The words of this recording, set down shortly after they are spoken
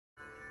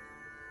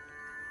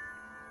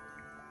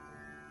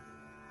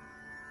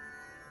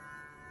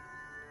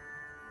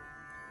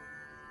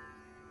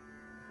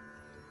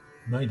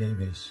My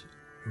name is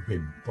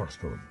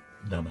Borsboom.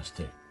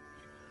 Namaste.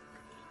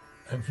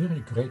 I'm very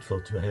grateful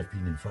to have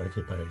been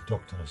invited by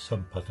Dr.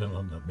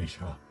 Sampadananda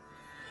Mishra,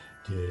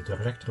 the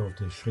director of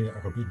the Sri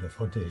Aurobindo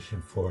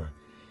Foundation for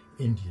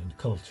Indian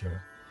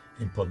Culture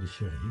in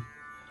Pondicherry,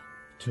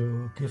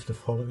 to give the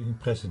following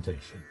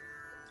presentation.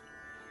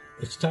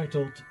 It's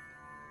titled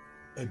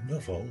A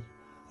Novel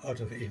Out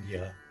of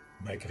India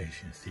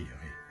Migration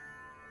Theory.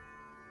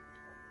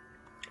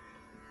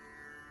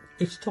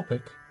 Its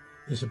topic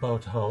is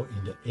about how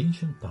in the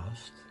ancient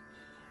past,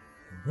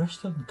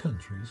 Western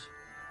countries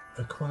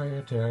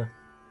acquired their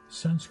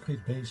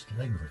Sanskrit-based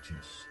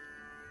languages,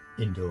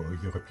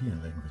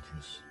 Indo-European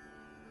languages,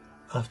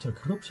 after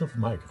groups of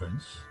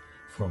migrants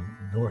from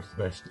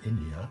northwest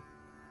India,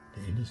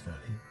 the Indus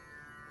Valley,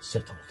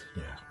 settled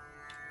there.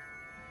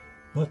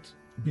 But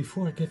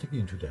before getting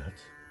into that,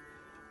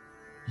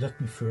 let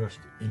me first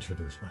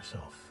introduce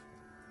myself.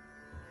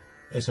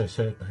 As I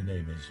said, my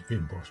name is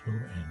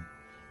Borsboom, and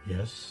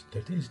yes,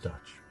 that is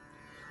Dutch.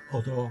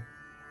 Although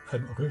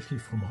I'm originally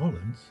from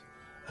Holland,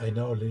 I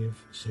now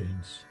live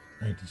since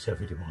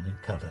 1971 in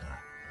Canada,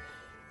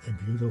 in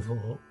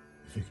beautiful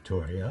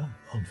Victoria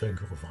on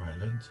Vancouver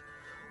Island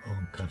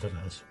on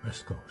Canada's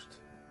west coast.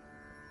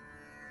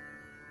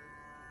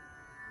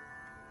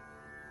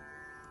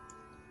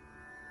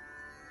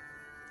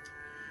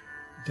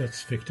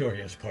 That's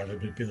Victoria's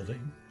Parliament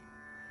building.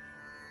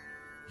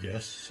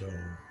 Yes, so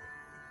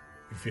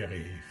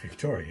very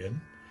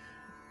Victorian.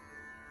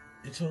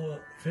 It's all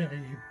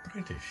very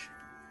British.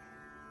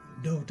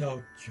 No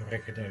doubt you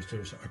recognize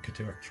those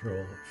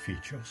architectural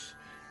features,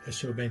 as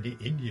so many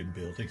Indian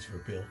buildings were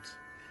built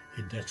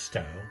in that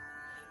style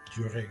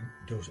during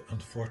those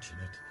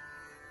unfortunate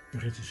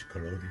British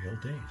colonial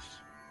days.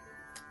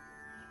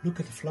 Look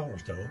at the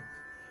flowers though.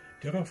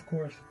 They're of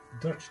course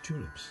Dutch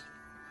tulips,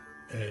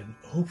 and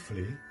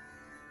hopefully,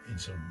 in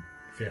some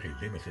very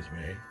limited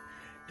way,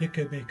 they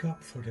can make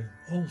up for the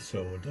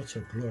also not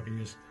so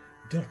glorious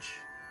Dutch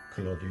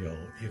colonial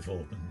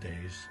involvement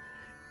days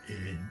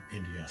in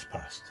India's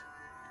past.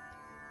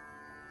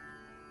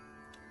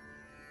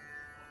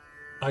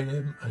 I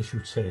am, I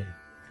should say,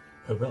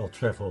 a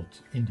well-traveled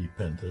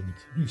independent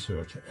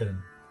researcher and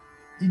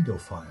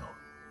Indophile.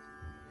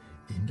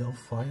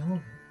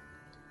 Indophile?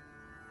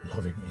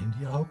 Loving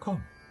India, how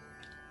come?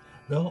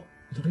 Well,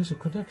 there is a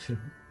connection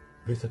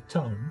with the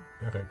town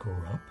where I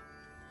grew up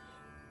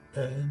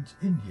and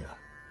India.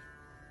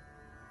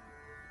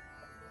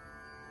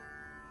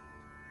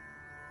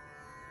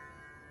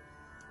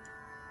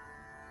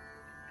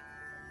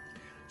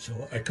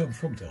 So I come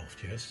from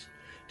Delft, yes,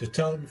 the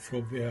town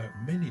from where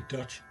many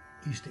Dutch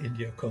East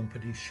India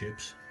Company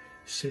ships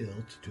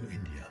sailed to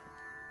India.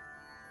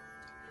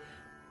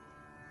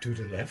 To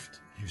the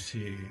left you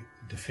see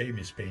the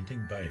famous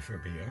painting by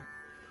Vermeer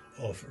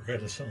of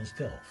Renaissance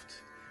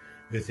Delft,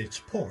 with its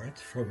port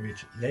from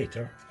which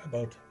later,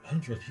 about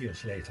 100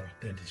 years later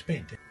than this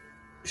painting,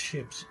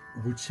 ships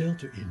would sail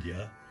to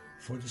India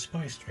for the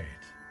spice trade,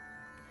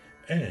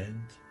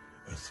 and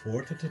a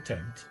thwarted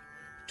attempt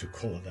to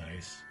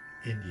colonize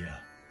India,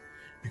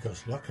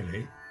 because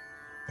luckily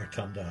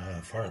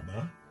Martanda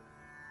Varma,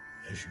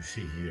 as you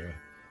see here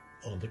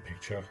on the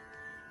picture,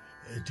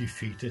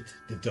 defeated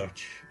the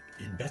Dutch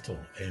in battle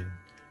and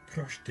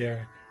crushed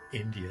their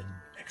Indian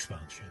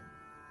expansion.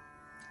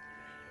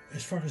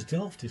 As far as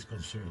Delft is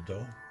concerned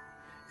though,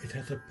 it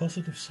had a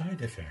positive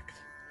side effect,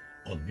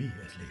 on me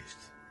at least.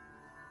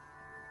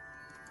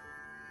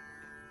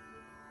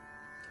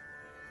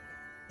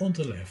 On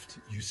the left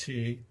you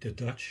see the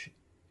Dutch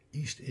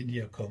East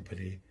India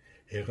Company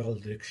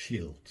heraldic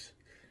shield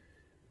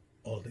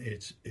on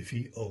its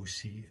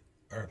VOC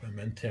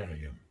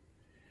armamentarium,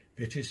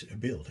 which is a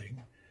building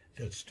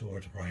that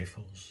stored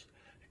rifles,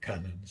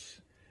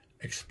 cannons,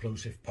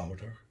 explosive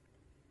powder,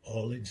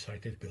 all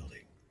inside that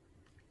building.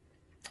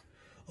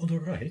 On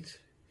the right,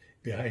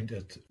 behind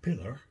that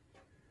pillar,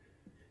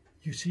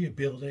 you see a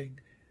building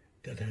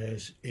that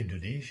has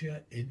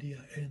Indonesia,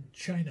 India and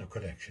China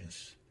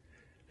connections.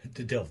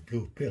 The Delft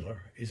Blue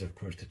pillar is of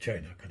course the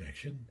China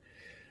connection,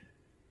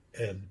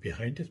 and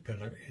behind that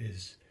pillar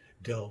is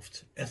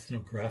Delft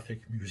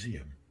Ethnographic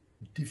Museum,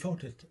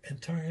 devoted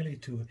entirely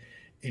to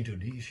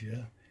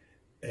Indonesia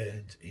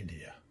and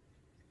India.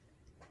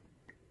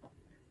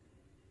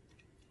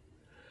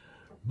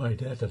 My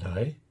dad and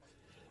I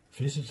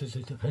visited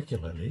it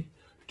regularly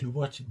to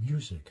watch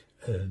music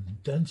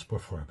and dance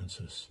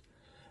performances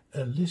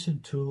and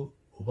listen to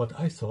what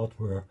I thought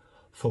were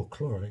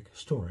folkloric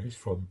stories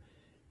from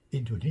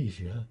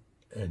Indonesia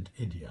and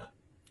India.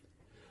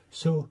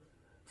 So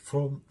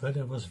from when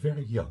I was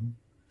very young,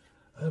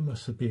 I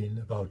must have been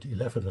about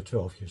 11 or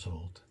 12 years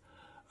old,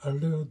 I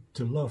learned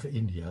to love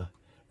India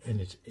and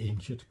its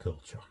ancient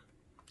culture.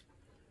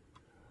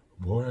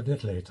 More on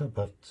that later,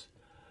 but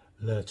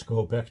let's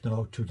go back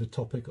now to the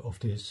topic of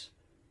this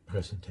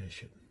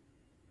presentation.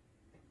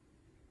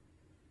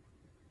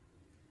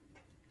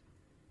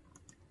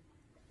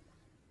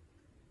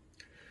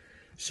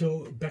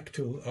 So back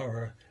to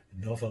our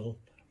novel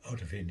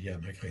Out of India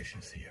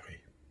Migration Theory.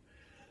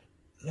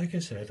 Like I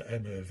said,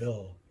 I'm a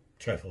well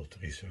traveled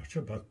researcher,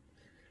 but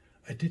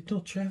I did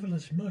not travel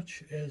as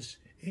much as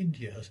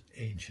India's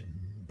ancient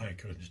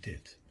migrants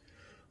did,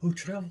 who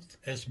traveled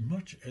as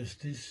much as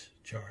this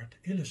chart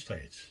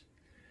illustrates.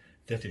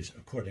 That is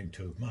according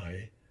to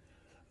my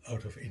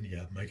out of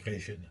India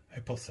migration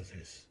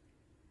hypothesis.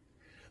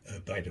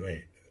 By the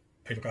way,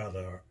 I'd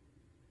rather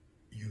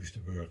use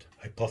the word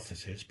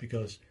hypothesis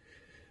because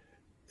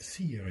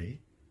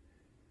theory,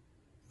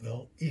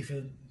 well,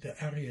 even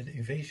the Aryan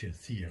invasion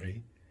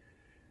theory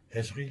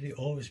has really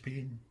always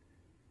been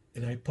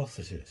an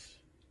hypothesis,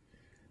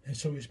 and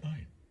so is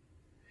mine.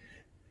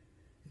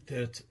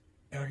 That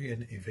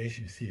Aryan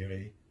invasion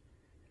theory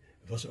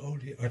was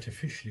only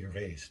artificially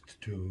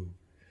raised to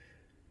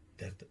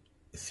that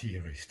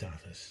theory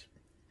status.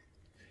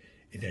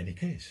 In any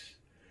case,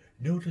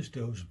 notice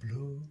those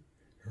blue,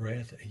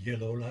 red and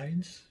yellow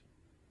lines?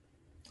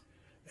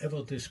 I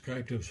will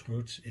describe those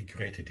routes in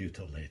greater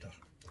detail later.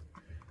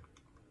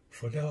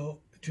 For now,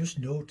 just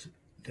note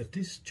that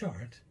this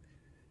chart,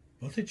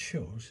 what it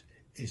shows,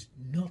 is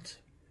not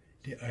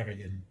the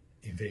Aryan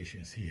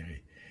invasion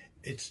theory.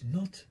 It's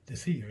not the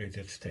theory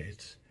that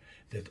states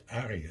that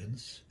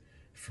Aryans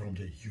from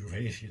the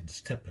Eurasian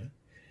steppe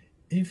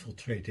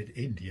infiltrated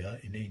India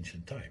in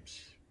ancient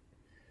times,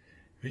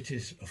 which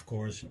is, of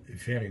course,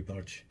 very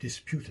much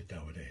disputed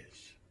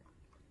nowadays.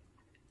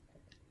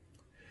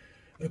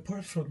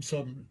 Apart from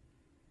some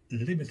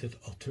limited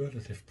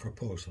alternative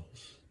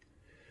proposals,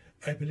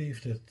 I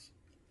believe that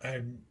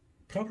I'm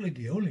probably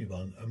the only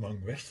one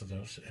among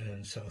Westerners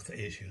and South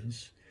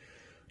Asians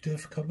to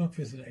have come up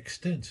with an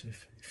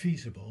extensive,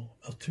 feasible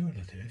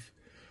alternative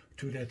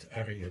to that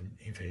Aryan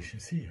invasion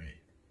theory,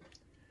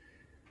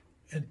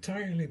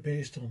 entirely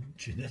based on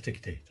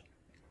genetic data.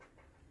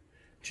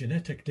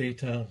 Genetic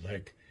data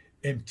like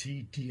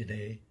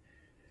mtDNA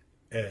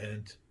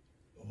and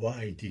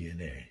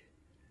y-DNA,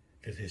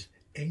 that is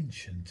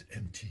ancient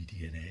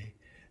mtDNA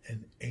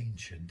and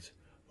ancient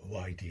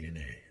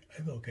y-DNA.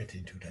 I will get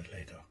into that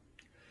later.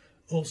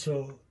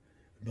 Also,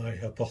 my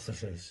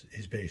hypothesis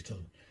is based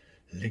on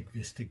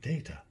linguistic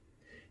data,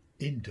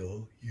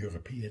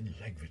 Indo-European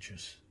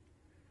languages,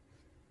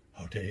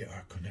 how they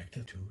are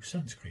connected to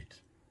Sanskrit.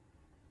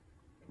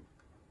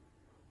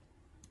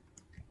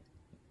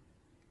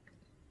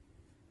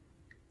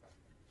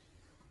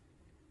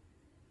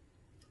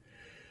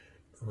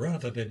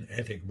 Rather than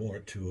adding more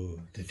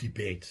to the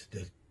debate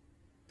that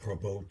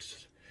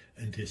promotes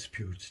and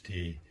disputes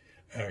the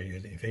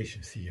Aryan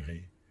invasion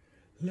theory,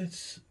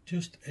 let's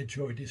just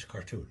enjoy this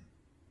cartoon.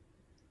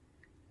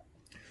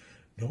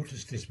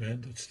 Notice this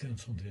man that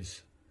stands on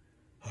this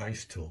high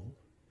stool.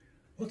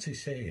 What's he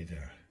saying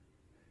there?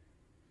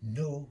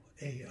 No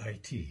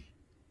AIT.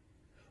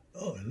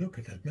 Oh, and look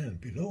at that man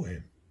below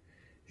him.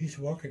 He's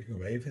walking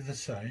away with a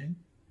sign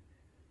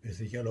with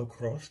a yellow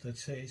cross that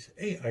says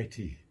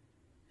AIT.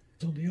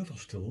 On the other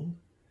stool,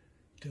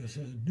 there's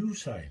a new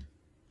sign,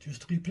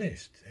 just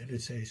replaced, and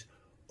it says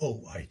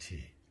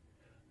OIT,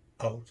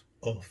 Out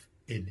of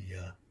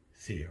India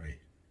Theory.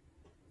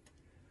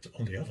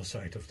 On the other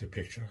side of the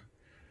picture,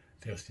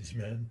 there's this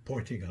man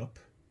pointing up.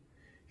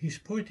 He's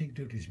pointing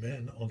to this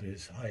man on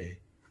this high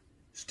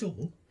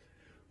stool,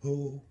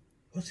 who,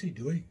 what's he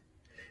doing?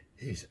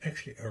 He's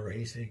actually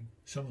erasing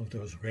some of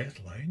those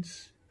red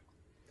lines.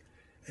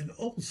 And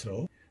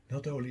also,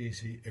 not only is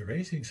he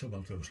erasing some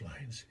of those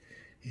lines,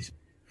 he's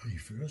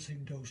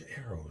reversing those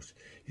arrows.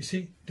 You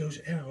see, those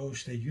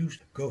arrows they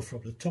used go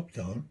from the top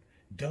down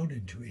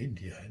into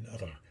India and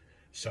other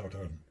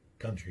southern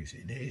countries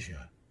in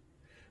Asia.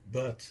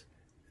 But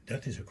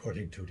that is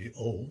according to the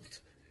old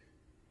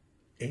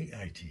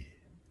AIT,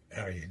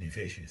 Aryan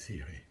invasion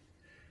theory.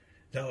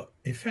 Now,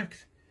 in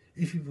fact,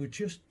 if you would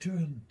just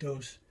turn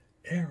those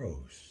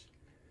arrows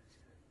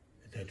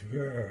that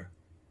were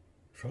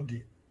from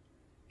the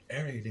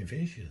Aryan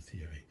invasion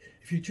theory,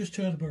 if you just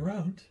turn them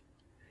around,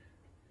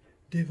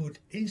 they would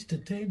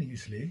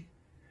instantaneously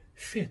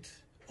fit,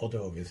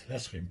 although with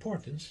lesser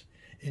importance,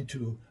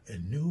 into a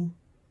new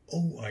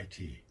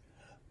OIT,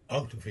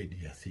 Out of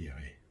India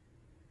Theory.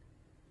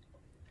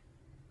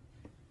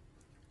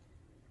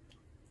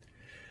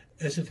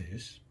 As it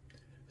is,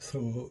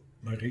 through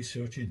my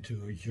research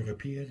into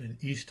European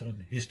and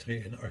Eastern history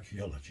and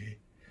archaeology,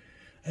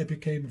 I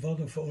became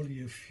one of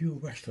only a few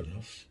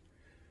Westerners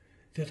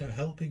that are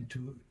helping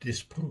to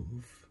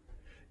disprove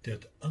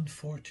that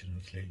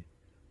unfortunately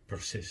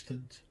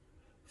persistent,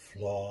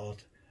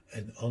 flawed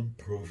and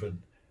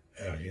unproven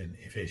Aryan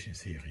invasion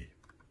theory.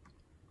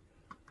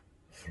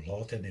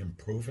 Flawed and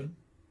unproven?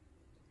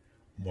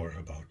 More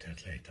about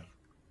that later.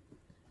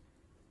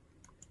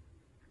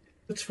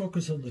 Let's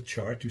focus on the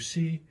chart to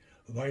see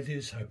why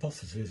this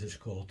hypothesis is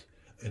called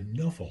a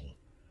novel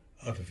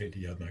out of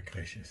India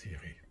migration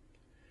theory.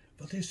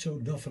 What is so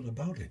novel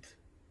about it?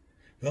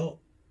 Well,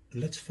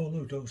 let's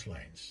follow those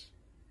lines.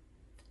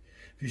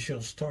 We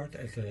shall start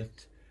at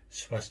that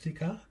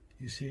swastika.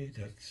 You see,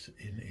 that's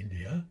in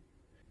India,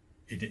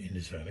 in the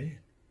Indus Valley.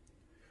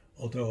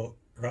 Although,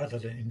 rather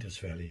than Indus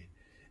Valley,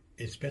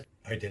 it's better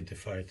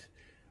identified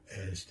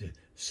as the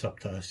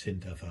Sapta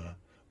Sindhava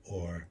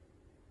or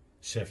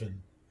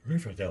 7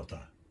 river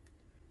delta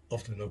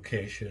of the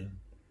location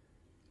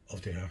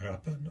of the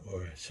Harappan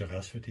or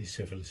Sarasvati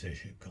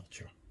civilization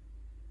culture.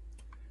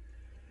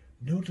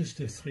 Notice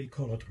the three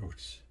colored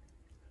routes: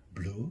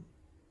 blue,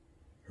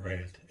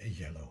 red and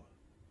yellow.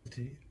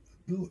 The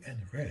blue and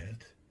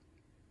red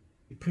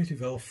pretty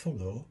well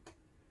follow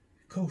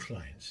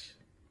coastlines.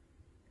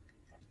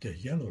 The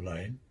yellow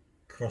line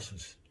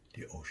crosses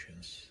the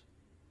oceans.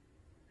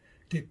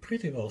 They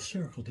pretty well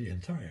circle the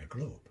entire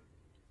globe.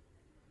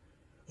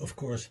 Of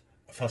course,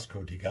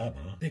 Vasco da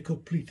Gama, they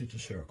completed the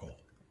circle.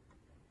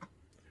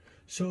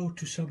 So,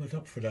 to sum it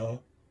up for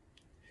now,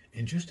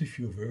 in just a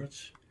few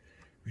words,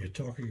 we are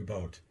talking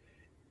about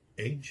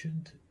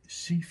ancient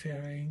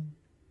seafaring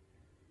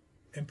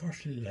and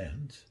partially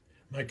land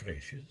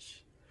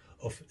migrations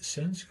of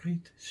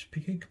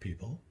Sanskrit-speaking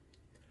people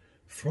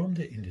from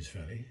the Indus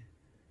Valley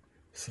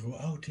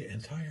throughout the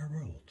entire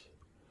world,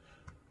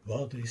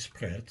 while they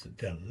spread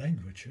their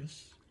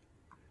languages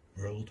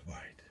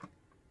worldwide.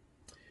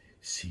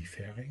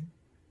 Seafaring,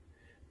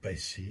 by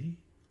sea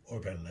or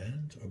by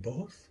land or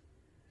both.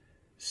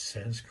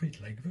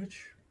 Sanskrit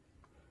language,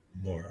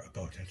 more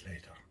about that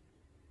later.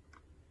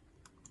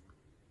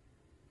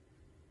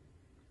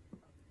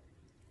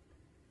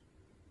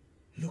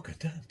 Look at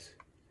that,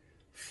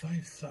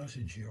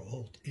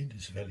 5,000-year-old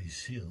Indus Valley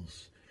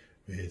seals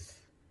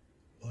with,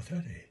 what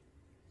are they?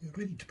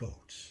 Reed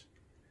boats.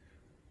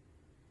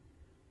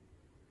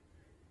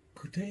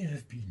 Could they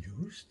have been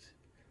used?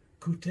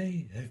 Could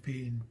they have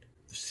been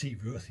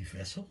seaworthy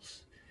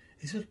vessels?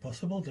 Is it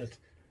possible that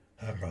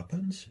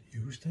Harappans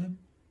used them?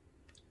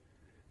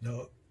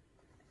 Now,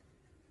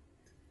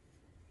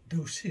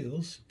 those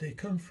seals, they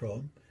come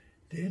from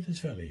the Indus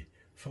Valley,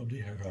 from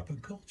the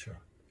Harappan culture.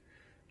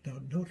 Now,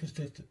 notice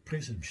that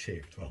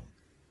prism-shaped one.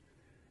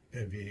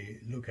 When we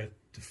look at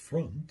the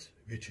front,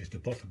 which is the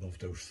bottom of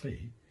those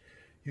three,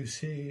 you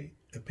see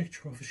a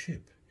picture of a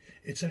ship.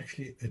 It's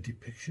actually a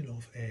depiction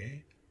of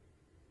a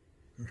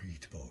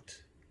reed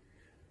boat.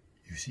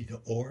 You see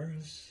the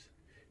oars,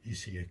 you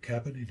see a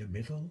cabin in the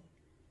middle.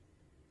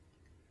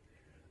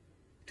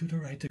 To the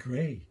right, the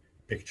grey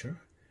picture,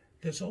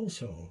 there's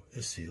also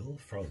a seal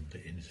from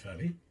the Indus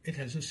Valley. It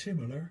has a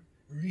similar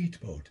reed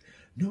boat.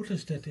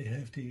 Notice that they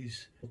have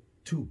these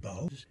two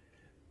bows,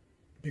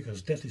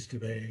 because that is the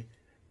way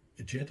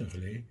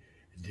generally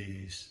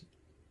these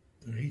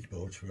reed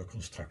boats were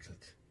constructed.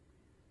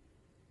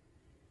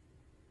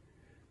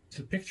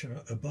 The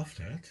picture above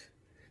that,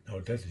 now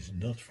that is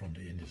not from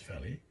the Indus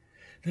Valley,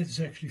 that is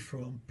actually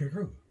from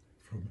Peru,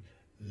 from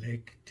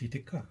Lake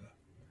Titicaca.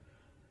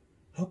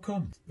 How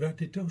come? Where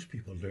did those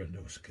people learn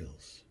those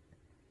skills?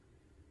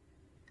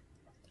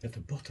 At the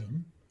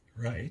bottom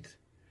right,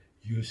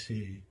 you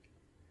see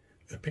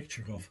a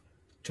picture of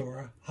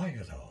Thor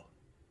Heyerdahl.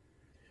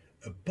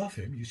 Above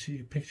him, you see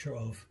a picture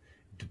of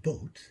the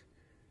boat,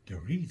 the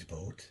reed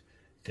boat,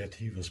 that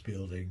he was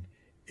building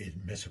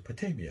in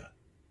Mesopotamia.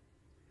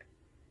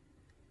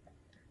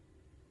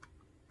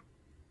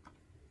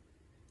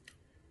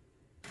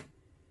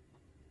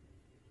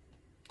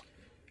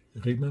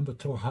 Remember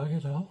Thor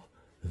Heyerdahl,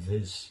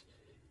 his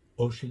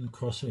ocean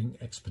crossing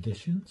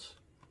expeditions?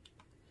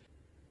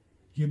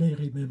 You may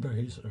remember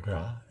his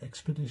Ra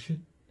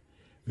expedition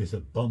with a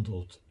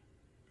bundled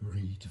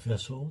reed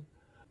vessel,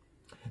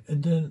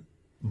 and then,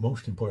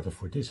 most important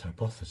for this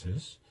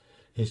hypothesis,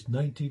 his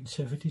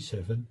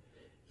 1977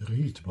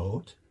 reed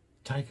boat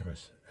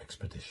Tigris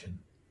expedition.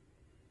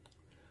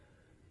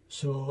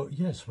 So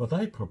yes, what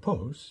I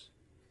propose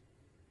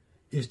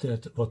is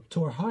that what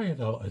Thor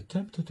Heyerdahl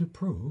attempted to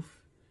prove,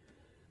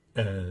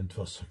 and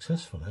was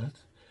successful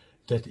at,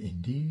 that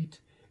indeed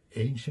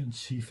ancient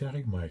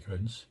seafaring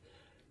migrants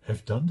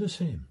have done the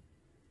same.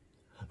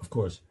 Of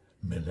course,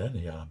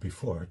 millennia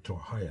before Thor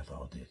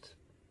Heyerdahl did.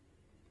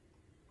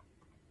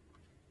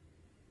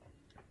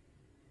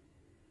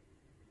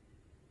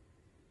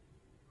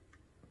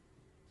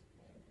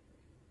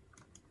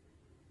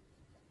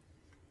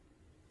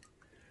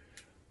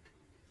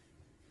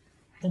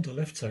 On the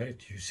left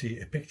side you see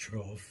a picture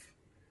of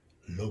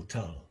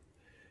Lothal,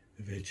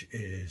 which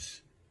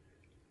is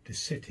the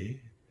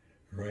city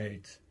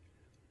right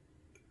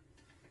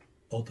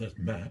on that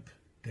map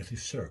that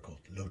is circled,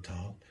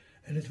 Lothal,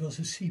 and it was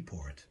a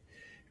seaport.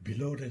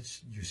 Below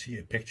that you see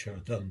a picture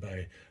done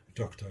by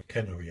Dr.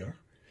 Kenoyer,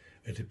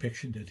 a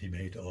depiction that he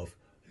made of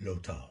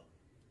Lothal.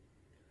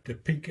 The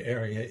pink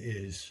area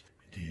is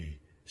the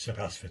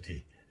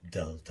Sarasvati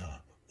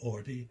Delta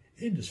or the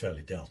Indus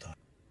Valley Delta.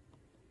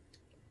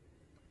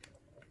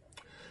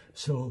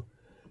 So,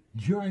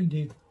 during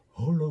the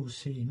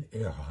Holocene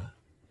era,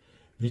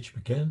 which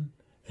began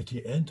at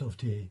the end of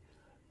the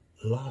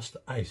last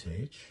ice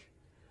age,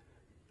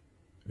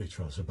 which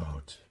was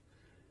about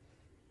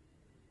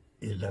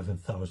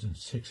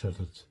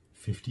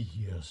 11,650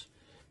 years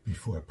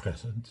before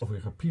present, over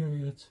a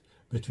period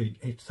between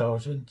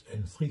 8,000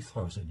 and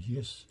 3,000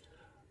 years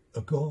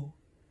ago,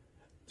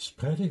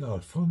 spreading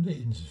out from the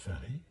Indus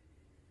Valley,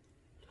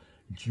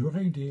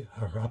 during the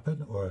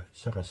Harappan or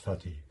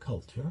Sarasvati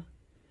culture,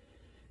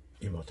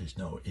 in what is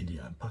now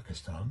India and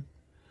Pakistan,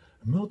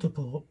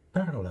 multiple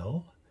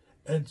parallel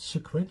and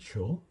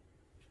sequential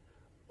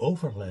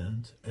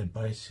overland and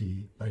by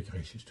sea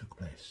migrations took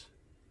place,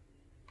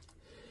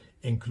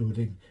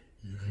 including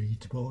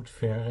reed boat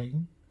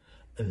faring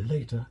and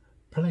later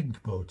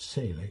plank boat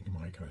sailing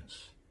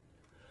migrants.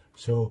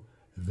 So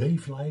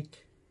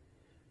wave-like,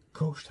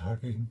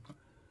 coast-hugging,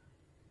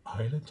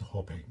 island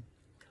hopping,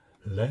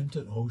 land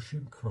and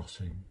ocean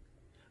crossing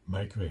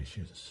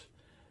migrations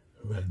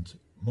went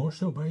more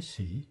so by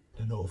sea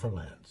than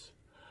overland,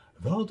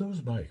 while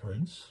those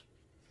migrants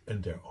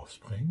and their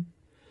offspring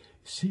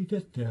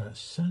seeded their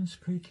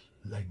Sanskrit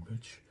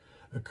language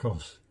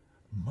across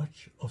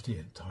much of the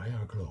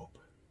entire globe.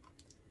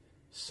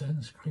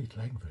 Sanskrit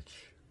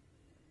language.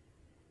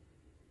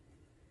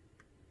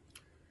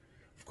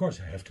 Of course,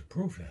 I have to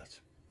prove that.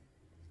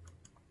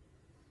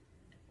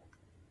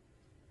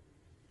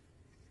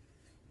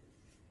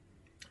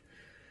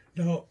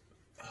 Now,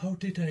 how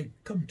did I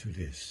come to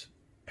this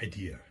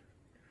idea?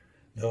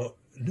 Now,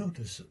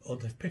 notice on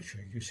that picture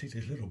you see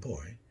this little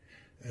boy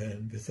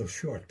and with those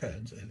short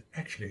pants, and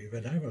actually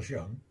when I was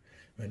young,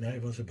 when I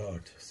was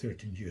about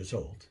 13 years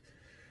old,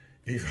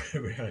 we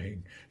were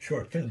wearing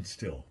short pants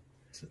still.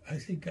 So I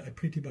think I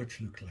pretty much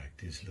look like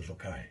this little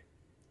guy.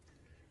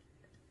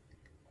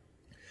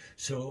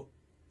 So,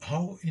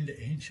 how in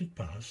the ancient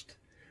past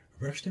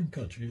Western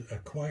countries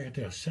acquired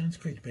their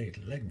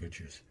Sanskrit-based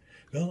languages?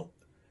 Well,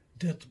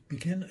 that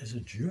began as a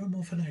germ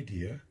of an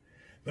idea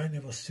when I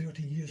was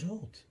 13 years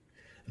old,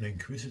 an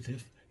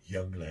inquisitive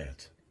young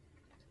lad.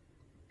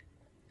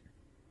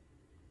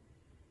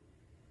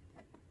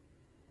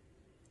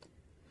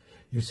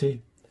 You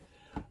see,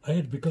 I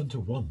had begun to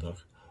wonder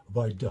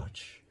why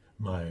Dutch,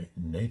 my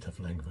native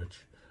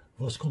language,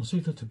 was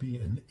considered to be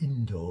an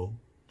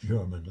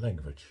Indo-German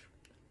language.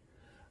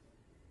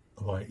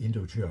 Why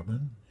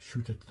Indo-German?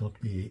 Should it not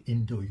be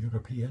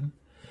Indo-European?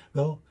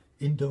 Well,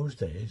 in those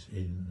days,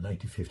 in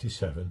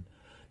 1957,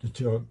 the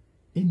term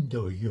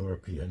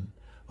Indo-European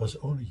was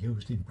only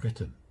used in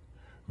Britain,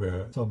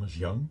 where Thomas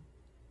Young,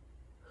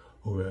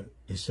 who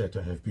is said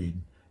to have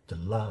been the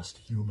last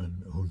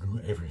human who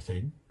knew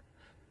everything,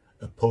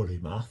 a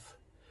polymath,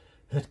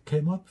 had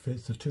came up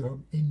with the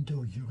term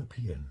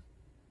Indo-European,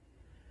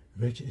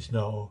 which is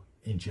now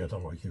in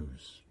general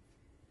use.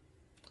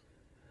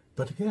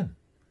 But again,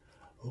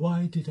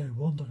 why did I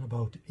wonder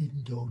about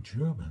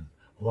Indo-German?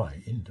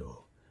 Why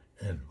Indo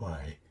and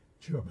why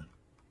German?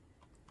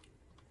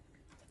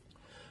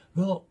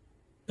 Well,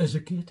 as a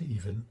kid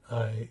even,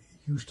 I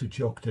used to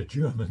joke that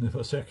German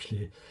was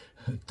actually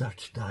a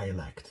Dutch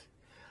dialect.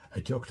 I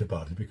joked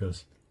about it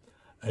because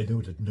I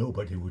knew that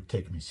nobody would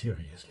take me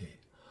seriously,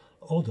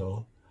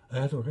 although I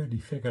had already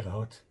figured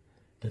out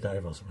that I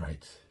was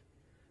right.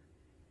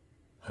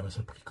 I was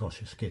a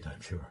precocious kid,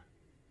 I'm sure.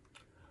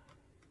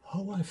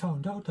 How I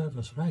found out I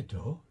was right,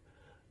 though,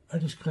 I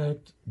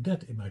described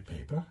that in my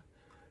paper,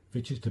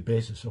 which is the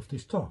basis of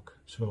this talk,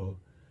 so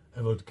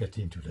I won't get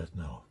into that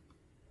now.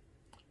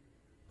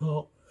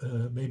 Well,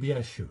 maybe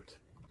I should.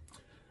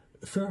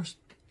 First,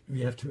 we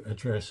have to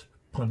address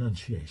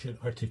pronunciation,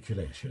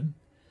 articulation,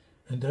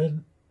 and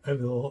then I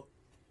will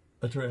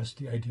address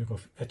the idea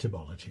of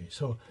etymology.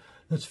 So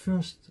let's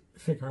first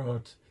figure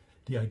out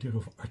the idea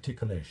of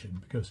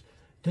articulation, because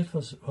that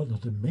was one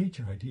of the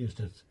major ideas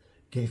that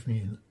gave me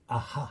an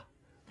aha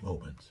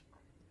moment.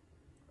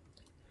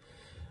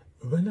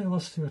 When I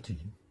was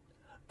 13,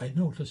 I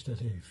noticed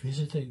that a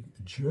visiting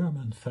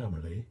German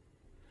family,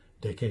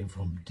 they came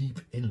from deep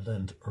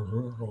inland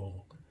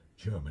rural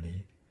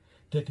Germany,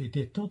 that they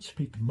did not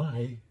speak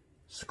my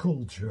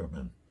school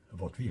German,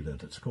 what we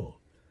learned at school,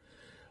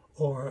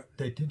 or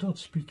they did not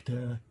speak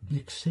their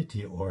big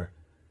city or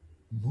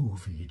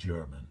movie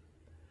German.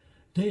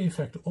 They in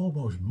fact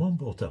almost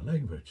mumbled their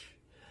language.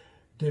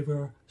 They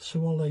were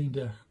swallowing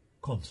their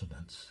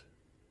consonants.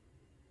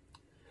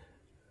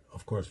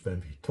 Of course,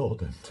 when we told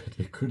them that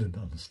we couldn't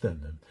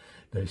understand them,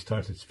 they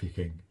started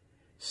speaking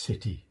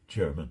city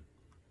German.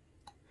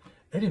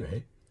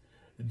 Anyway,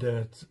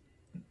 that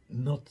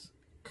not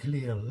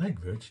clear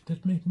language,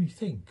 that made me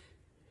think.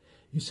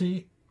 You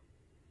see,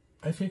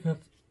 I figured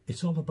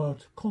it's all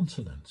about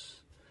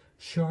consonants,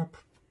 sharp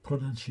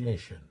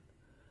pronunciation,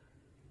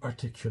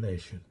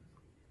 articulation.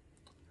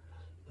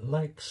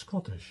 Like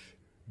Scottish,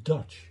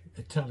 Dutch,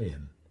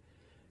 Italian,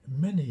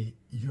 many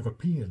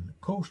European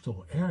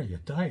coastal area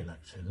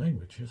dialects and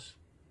languages,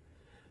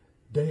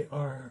 they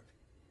are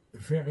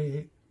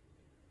very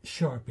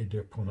sharp in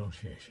their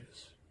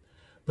pronunciations.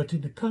 But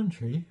in the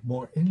country,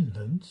 more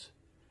inland,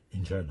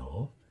 in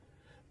general,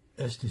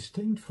 as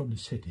distinct from the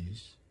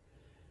cities,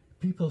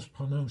 people's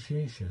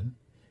pronunciation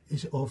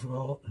is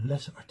overall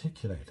less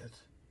articulated.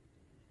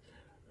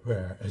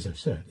 Where, as I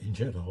said, in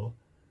general,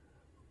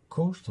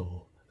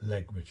 coastal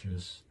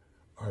languages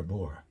are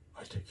more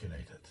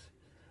articulated.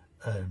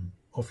 I'm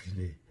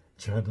obviously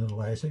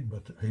generalizing,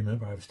 but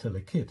remember I was still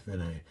a kid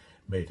when I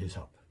made this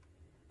up.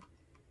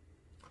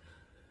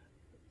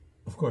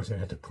 Of course I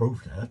had to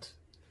prove that.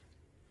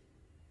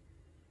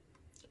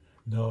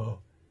 Now,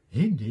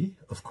 Hindi,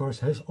 of course,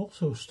 has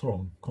also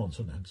strong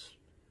consonants.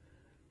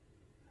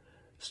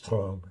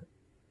 Strong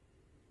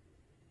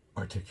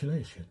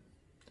articulation.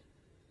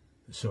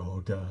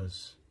 So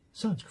does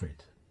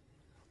Sanskrit.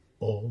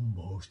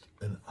 Almost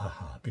an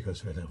aha,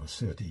 because when I was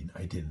 13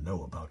 I didn't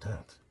know about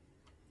that.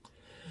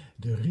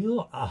 The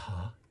real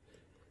aha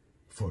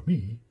for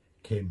me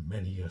came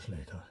many years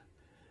later,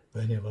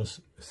 when I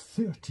was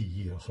 30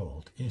 years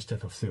old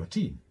instead of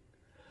 13,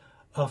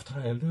 after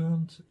I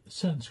learned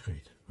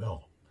Sanskrit.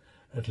 Well,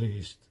 at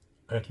least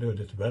I'd learned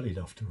it well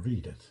enough to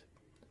read it.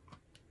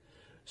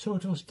 So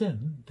it was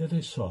then that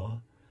I saw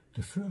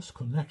the first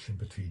connection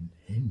between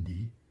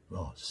Hindi,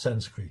 well,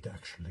 Sanskrit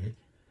actually,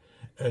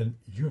 and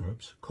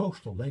Europe's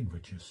coastal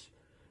languages,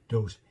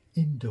 those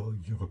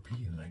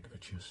Indo-European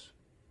languages.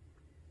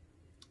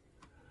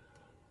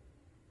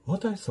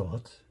 What I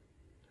thought,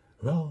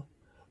 well,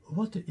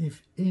 what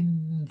if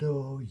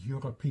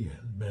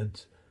Indo-European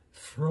meant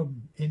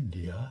from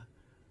India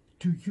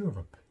to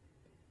Europe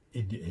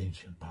in the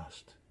ancient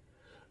past,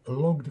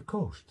 along the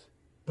coast,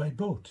 by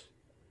boat?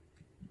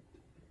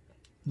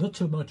 Not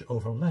so much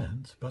over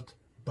land, but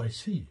by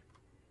sea.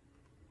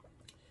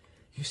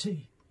 You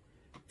see,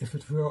 if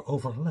it were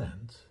over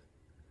land,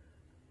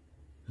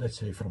 let's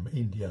say from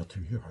India to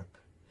Europe,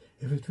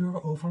 if it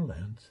were over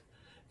land,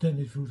 then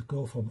it would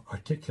go from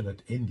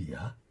articulate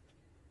India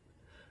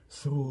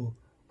through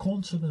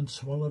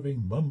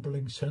consonant-swallowing,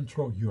 mumbling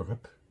Central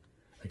Europe,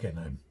 again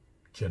I'm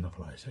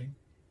generalizing,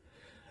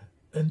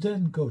 and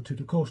then go to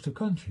the coastal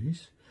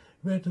countries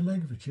where the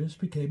languages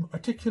became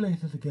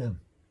articulated again,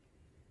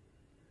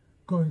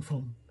 going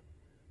from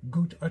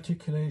good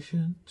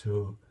articulation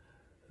to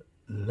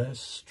less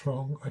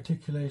strong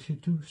articulation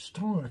to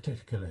strong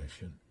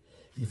articulation,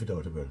 even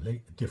though there were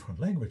different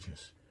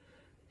languages.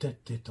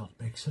 That did not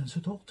make sense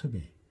at all to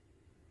me.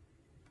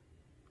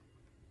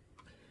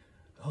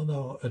 I'll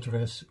now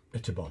address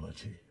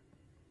etymology.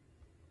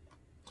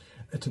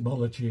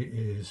 Etymology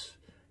is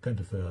kind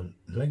of a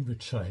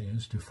language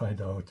science to find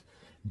out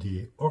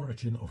the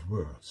origin of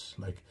words,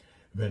 like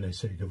when I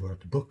say the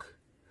word book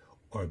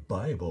or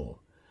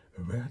Bible,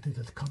 where did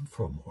it come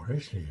from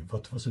originally?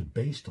 What was it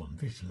based on?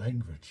 Which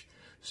language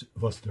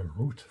was the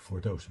root for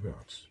those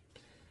words?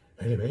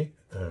 Anyway,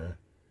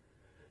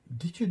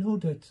 did you know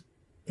that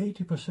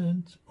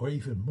 80% or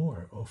even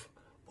more of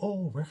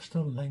all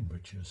Western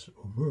languages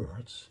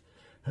words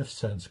have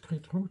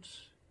Sanskrit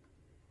roots?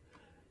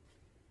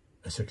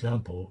 As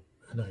example,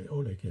 and I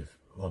only give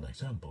one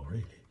example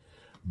really,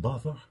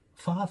 mother,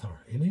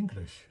 father in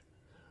English,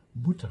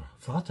 Mutter,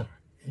 Vater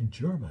in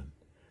German,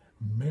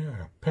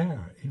 Mère,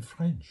 Père in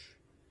French,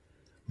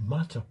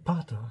 Mater,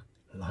 Pater,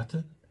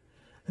 Latin,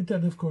 and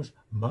then of course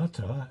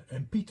Mata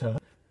and Pita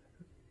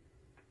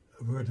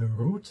were the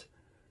root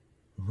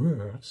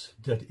words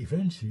that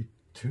eventually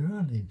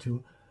turned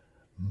into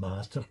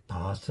Mater,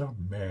 Pater,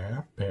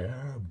 Mère,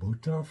 Père,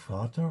 Mutter,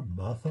 Vater,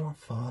 Mother,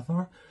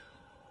 Father,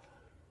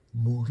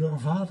 Moeder,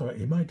 Vader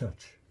in my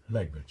Dutch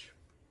language.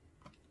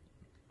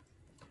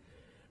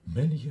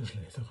 Many years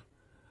later,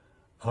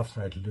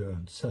 after I'd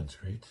learned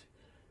Sanskrit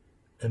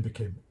and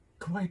became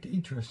quite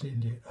interested in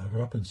the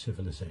Harappan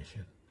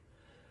civilization,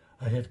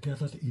 I had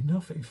gathered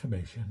enough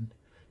information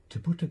to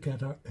put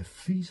together a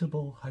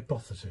feasible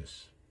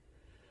hypothesis,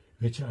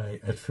 which I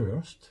at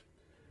first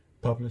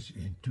published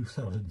in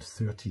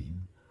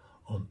 2013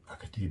 on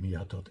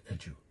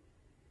academia.edu.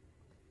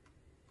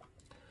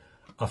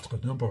 After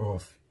a number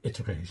of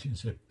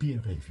iterations and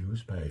peer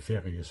reviews by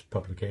various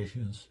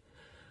publications,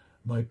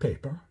 my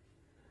paper,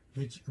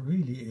 which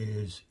really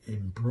is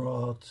in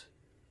broad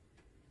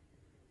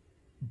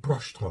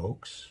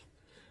brushstrokes,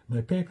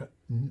 my paper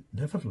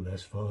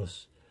nevertheless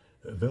was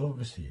well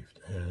received,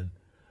 and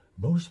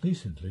most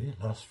recently,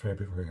 last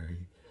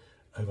February,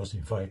 I was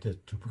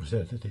invited to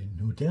present it in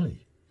New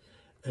Delhi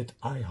at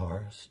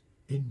IHAR's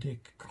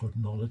Indic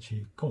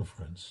Chronology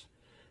Conference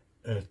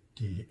at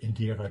the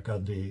Indira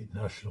Gandhi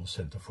National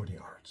Center for the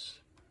Arts.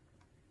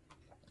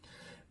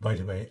 By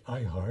the way,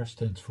 IHAR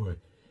stands for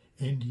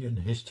Indian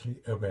History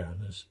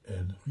Awareness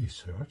and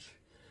Research.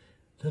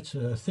 That's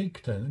a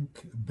think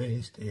tank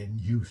based in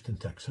Houston,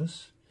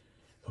 Texas,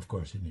 of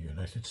course in the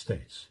United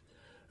States.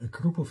 A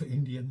group of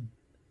Indian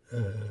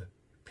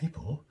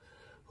people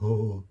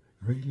who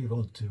really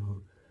want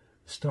to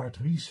start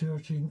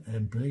researching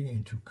and bring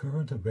into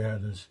current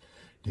awareness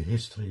the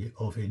history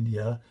of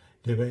India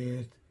the way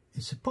it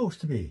is supposed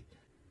to be.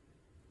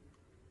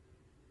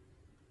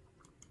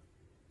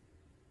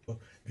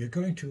 We're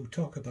going to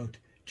talk about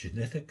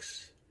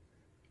genetics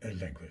and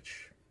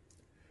language.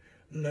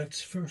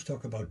 Let's first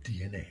talk about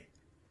DNA.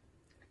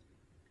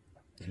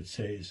 It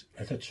says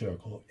at that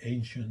circle,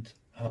 ancient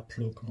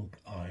haplogroup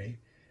I,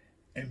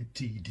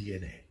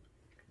 mtDNA.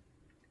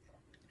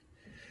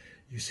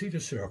 You see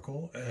the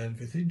circle, and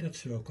within that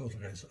circle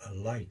there is a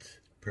light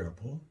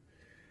purple,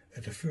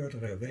 and the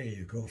further away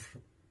you go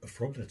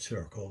from that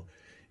circle,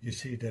 you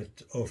see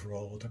that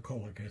overall the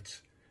color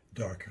gets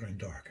darker and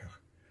darker.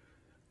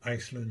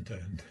 Iceland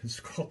and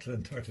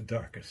Scotland are the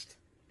darkest.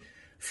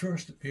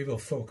 First, we will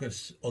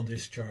focus on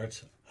this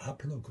chart's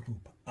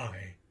haplogroup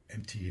I,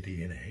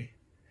 mtDNA,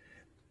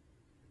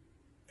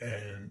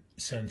 and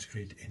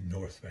Sanskrit in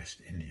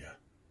northwest India.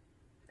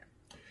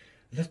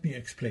 Let me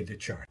explain the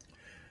chart.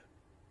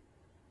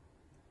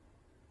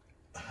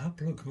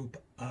 Haplogroup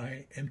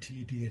I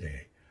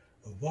mtDNA.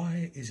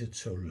 Why is it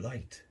so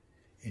light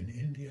in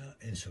India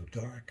and so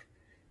dark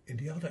in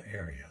the other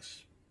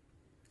areas?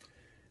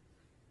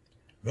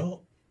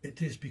 Well,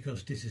 it is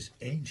because this is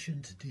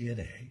ancient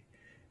DNA,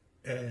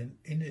 and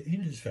in the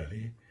Indus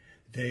Valley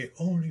they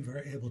only were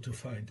able to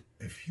find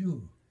a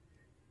few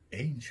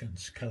ancient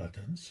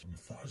skeletons,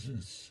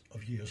 thousands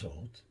of years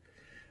old,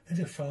 and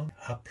they found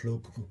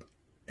haplogroup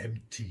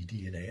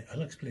mtDNA.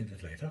 I'll explain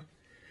it later.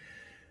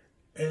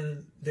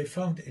 And they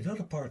found in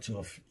other parts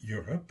of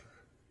Europe,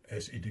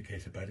 as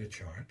indicated by the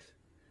chart,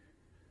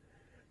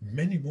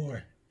 many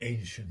more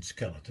ancient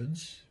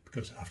skeletons,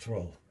 because after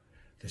all,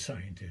 the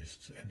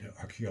scientists and the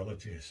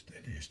archaeologists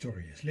and the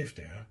historians lived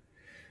there,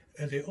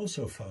 and they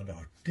also found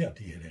out their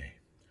DNA,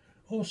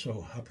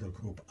 also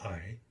haplogroup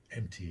I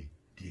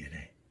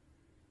mtDNA.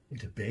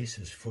 The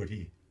basis for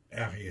the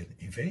Aryan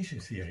invasion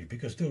theory,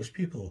 because those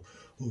people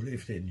who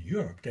lived in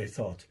Europe, they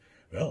thought,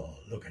 well,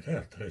 look at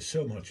that, there is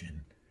so much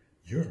in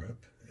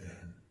Europe,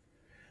 and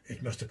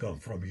it must have come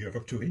from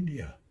Europe to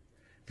India,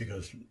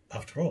 because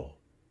after all,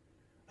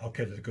 how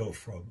can it go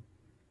from,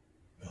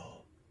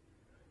 well,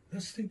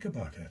 let's think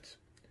about that.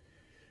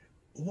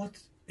 What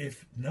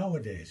if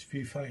nowadays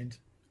we find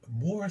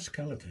more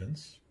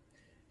skeletons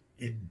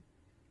in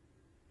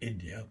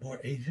India, more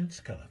ancient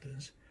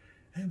skeletons,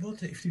 and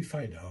what if we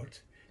find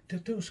out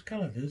that those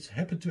skeletons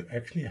happen to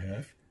actually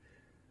have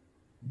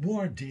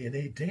more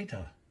DNA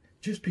data,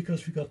 just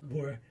because we got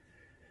more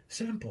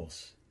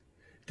samples?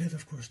 Then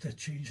of course that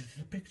changes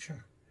the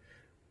picture.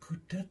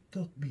 Could that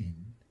not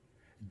mean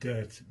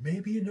that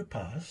maybe in the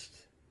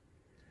past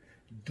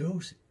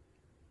those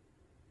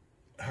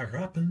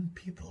Harappan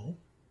people,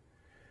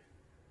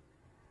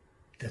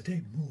 that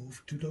they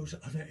moved to those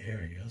other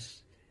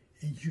areas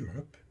in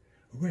Europe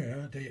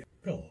where they,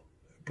 well,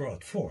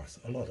 brought forth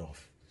a lot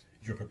of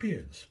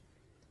Europeans?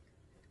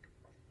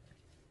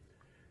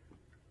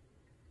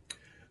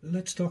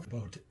 Let's talk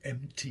about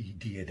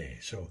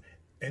mtDNA. So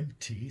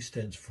MT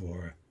stands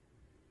for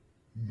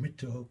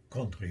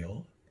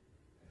mitochondrial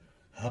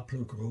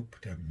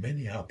haplogroup. There are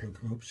many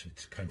haplogroups.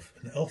 It's kind of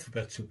an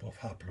alphabet soup of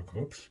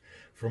haplogroups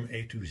from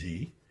A to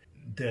Z.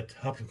 That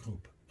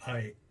haplogroup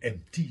I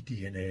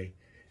mtDNA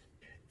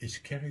is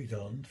carried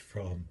on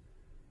from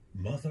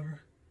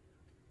mother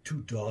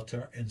to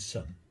daughter and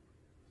son,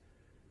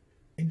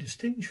 in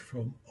distinction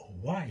from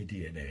Y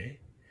DNA,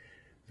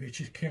 which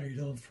is carried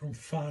on from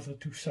father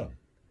to son.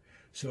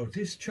 So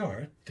this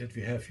chart that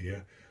we have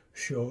here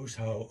shows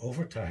how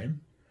over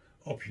time,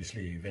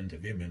 obviously when the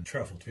women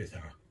traveled with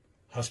their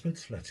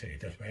husbands, let's say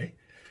it that way,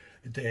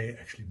 they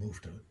actually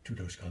moved to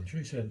those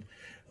countries, and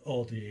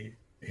all the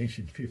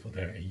ancient people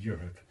there in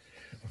Europe,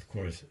 of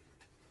course,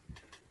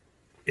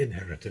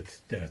 inherited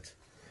that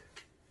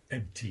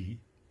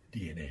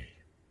mtDNA.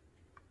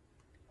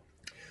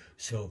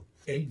 So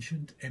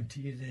ancient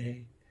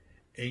mtDNA,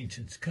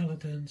 ancient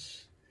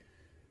skeletons,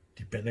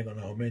 depending on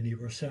how many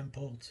were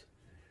sampled,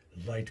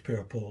 light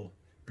purple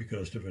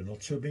because there were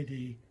not so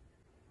many,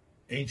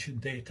 ancient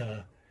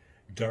data,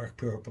 dark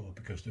purple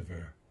because there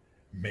were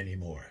many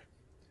more.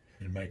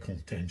 And my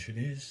contention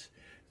is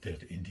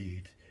that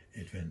indeed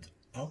it went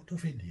out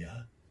of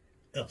India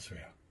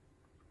elsewhere.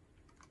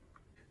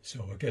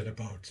 So again,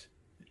 about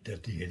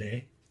that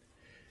DNA,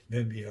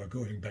 when we are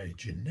going by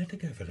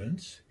genetic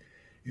evidence,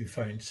 you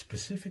find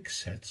specific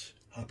sets,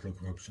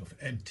 haplogroups of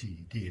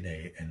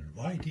mtDNA and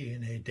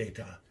Y-DNA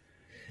data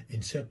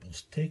in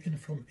samples taken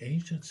from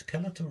ancient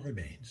skeletal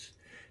remains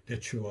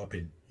that show up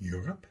in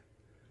Europe,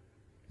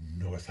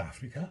 North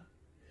Africa,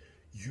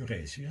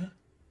 Eurasia,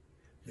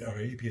 the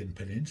Arabian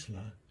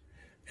Peninsula,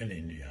 and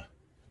India,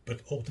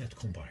 but all that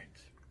combined.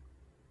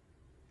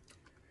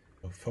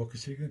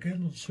 Focusing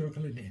again on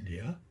circle in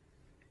India,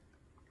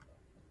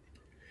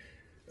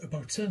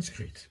 about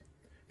Sanskrit.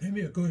 When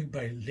we are going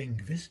by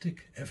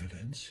linguistic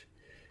evidence,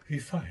 we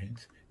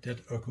find that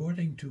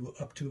according to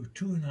up to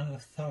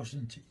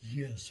 2,500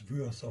 years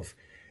worth of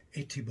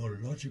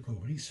etymological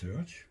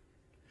research,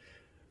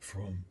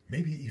 from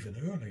maybe even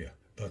earlier,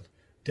 but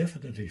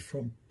definitely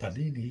from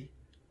Panini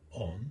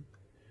on,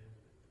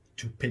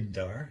 to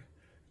Pindar,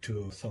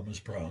 to Thomas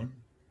Brown,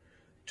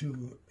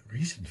 to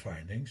recent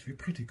findings, we're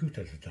pretty good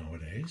at it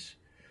nowadays.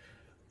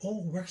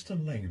 All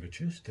Western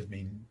languages, that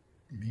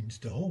means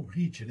the whole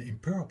region in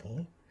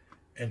purple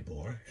and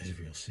more, as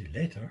we'll see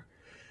later,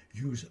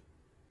 use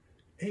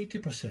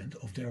 80%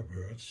 of their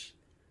words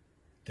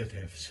that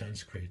have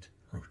Sanskrit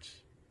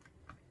roots.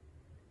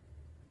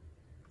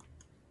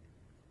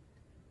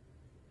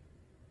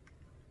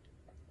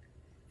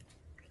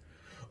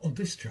 On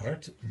this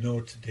chart,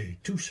 note the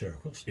two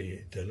circles.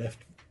 The left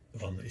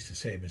one is the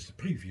same as the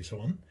previous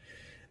one,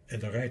 and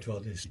the right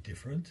one is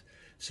different.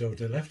 So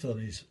the left one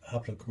is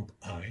haplogroup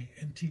I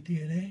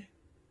mtDNA,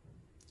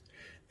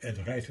 and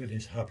the right one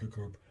is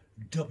haplogroup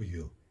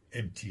W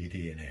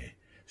mtDNA.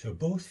 So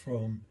both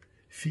from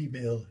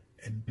female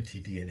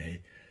mtDNA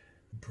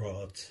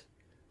brought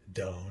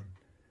down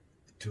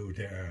to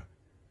their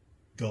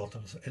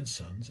daughters and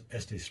sons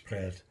as they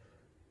spread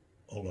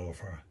all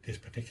over this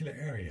particular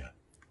area.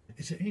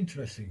 It's an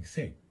interesting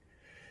thing.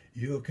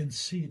 You can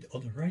see it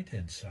on the right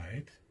hand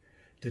side,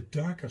 the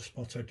darker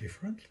spots are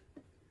different.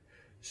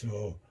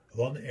 So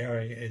one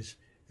area is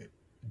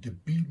the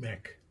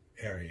BMAC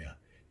area,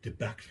 the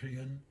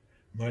Bactrian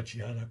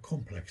Margiana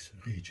complex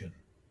region.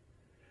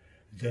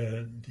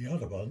 Then the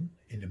other one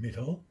in the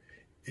middle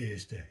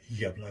is the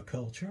Yamna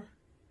culture,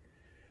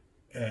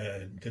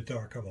 and the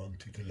darker one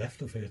to the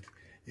left of it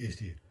is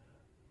the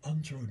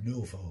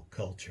Andronovo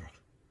culture,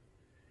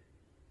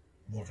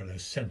 more or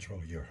less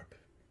Central Europe.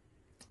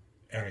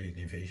 Aryan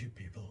invasion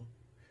people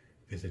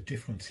with a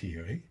different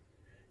theory.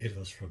 It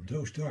was from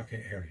those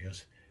darker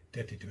areas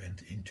that it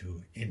went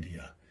into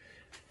India.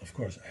 Of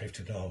course, I have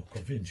to now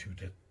convince you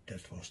that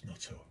that was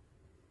not so.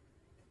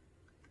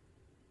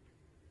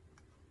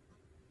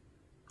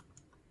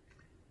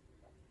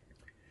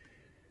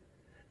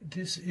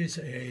 This is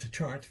a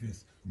chart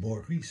with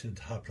more recent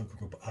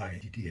haplogroup I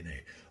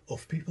DNA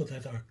of people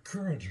that are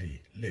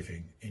currently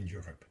living in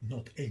Europe,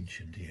 not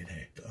ancient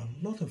DNA. A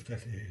lot of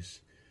that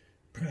is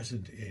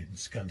present in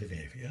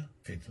Scandinavia,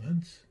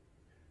 Finland,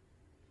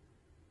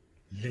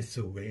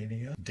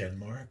 Lithuania,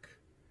 Denmark,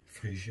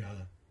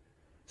 Frisia,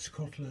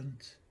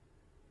 Scotland,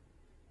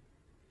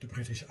 the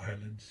British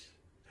Islands,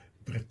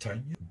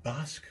 Bretagne,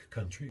 Basque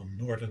country,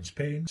 northern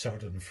Spain,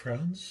 southern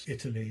France,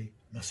 Italy,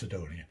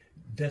 Macedonia.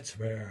 That's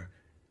where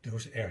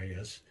those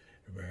areas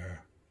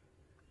where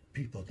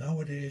people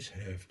nowadays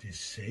have the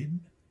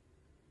same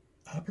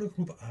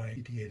haplogroup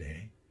I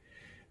DNA,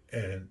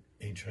 and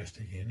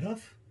interesting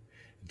enough,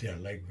 their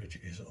language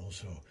is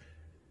also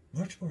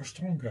much more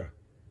stronger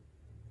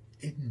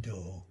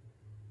Indo-European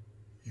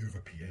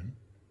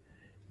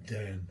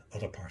than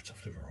other parts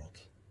of the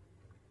world.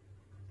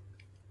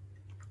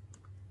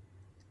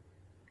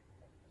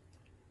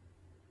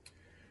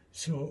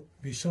 So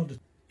we saw the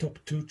top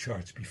two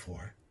charts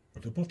before.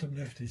 The bottom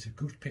left is a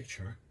good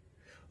picture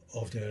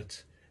of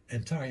that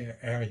entire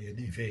Aryan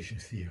invasion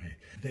theory.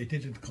 They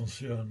didn't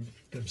concern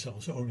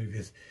themselves only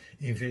with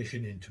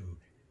invasion into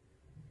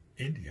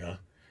India,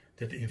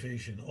 that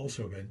invasion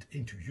also went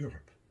into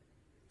Europe.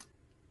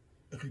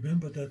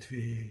 Remember that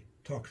we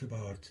talked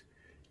about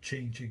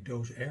changing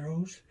those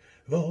arrows?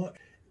 Well,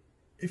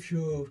 if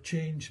you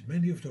change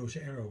many of those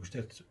arrows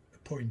that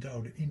point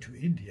down into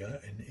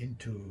India and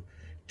into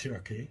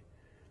Turkey,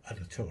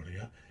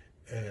 Anatolia,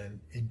 and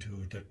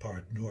into that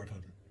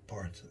northern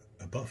part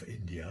above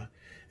India,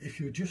 if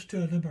you just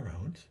turn them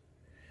around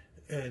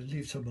and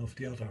leave some of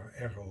the other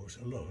arrows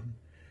alone,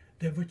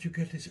 then what you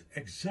get is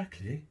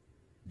exactly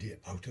the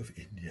out of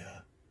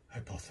India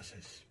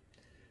hypothesis,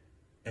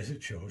 as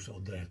it shows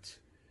on that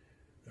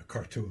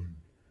cartoon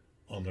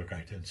on the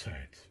right hand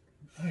side.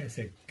 I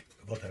think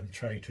what I'm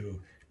trying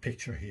to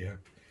picture here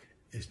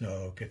is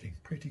now getting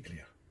pretty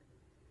clear.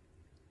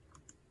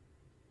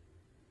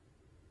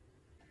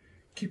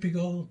 Keeping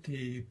all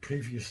the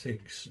previous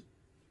things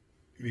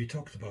we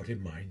talked about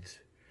in mind,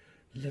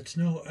 let's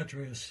now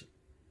address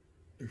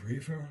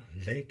river,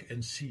 lake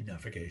and sea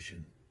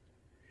navigation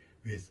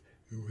with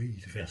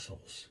reed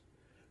vessels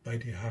by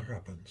the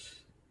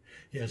Harappans.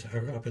 Yes,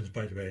 Harappans,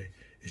 by the way,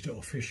 is the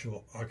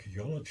official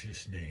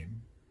archaeologist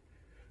name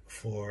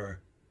for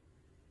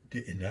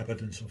the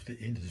inhabitants of the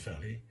Indus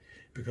Valley,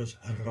 because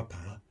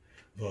Harappa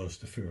was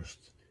the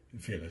first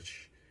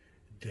village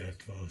that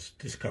was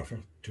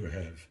discovered to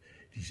have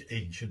these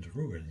ancient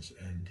ruins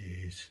and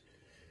these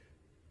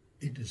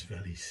Indus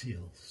Valley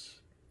seals.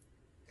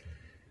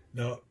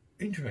 Now,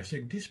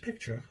 interesting, this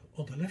picture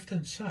on the left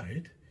hand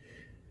side,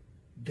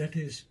 that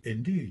is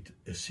indeed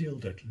a seal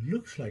that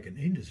looks like an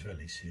Indus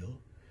Valley seal,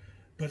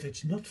 but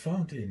it's not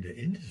found in the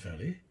Indus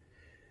Valley.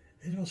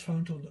 It was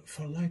found on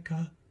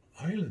Valaika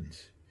Island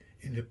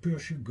in the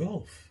Persian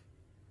Gulf.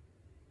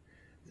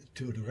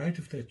 To the right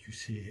of that you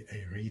see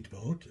a reed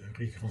boat, a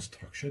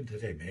reconstruction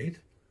that they made.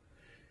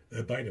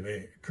 By the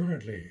way,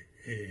 currently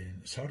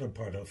in southern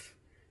part of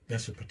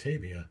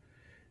Mesopotamia,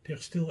 they're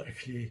still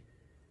actually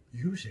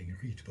using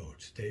reed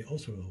boats. They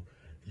also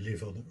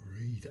live on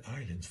reed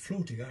islands,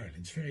 floating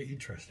islands, very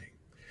interesting.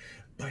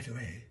 By the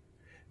way,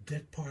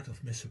 that part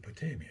of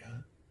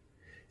Mesopotamia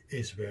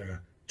is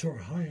where Thor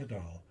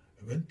Heyerdahl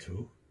went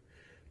to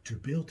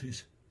build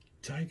his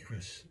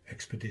Tigris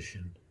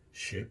expedition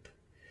ship.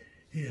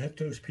 He had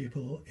those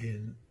people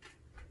in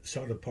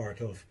southern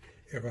part of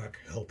Iraq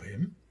help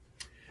him,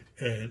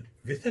 and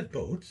with that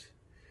boat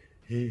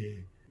he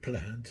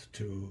planned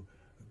to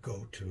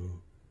go to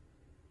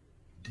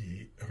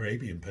the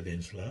Arabian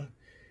Peninsula.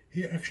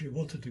 He actually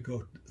wanted to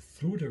go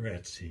through the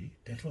Red Sea.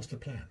 That was the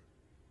plan.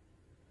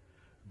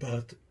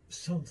 But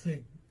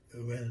something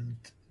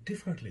went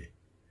differently.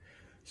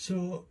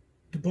 So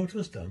the boat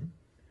was done.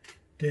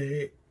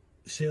 They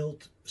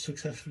sailed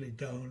successfully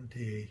down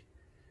the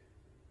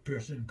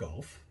Persian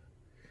Gulf.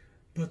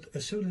 But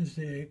as soon as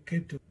they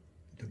came to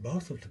the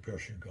mouth of the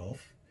Persian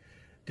Gulf,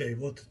 they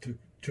wanted to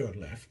turn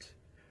left.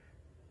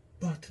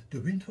 But the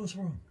wind was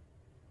wrong.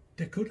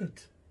 They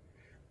couldn't.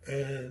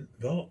 And,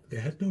 well, they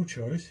had no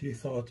choice. He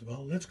thought,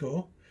 well, let's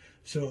go.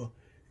 So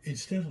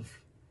instead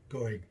of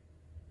going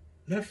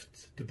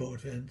left, the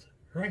boat went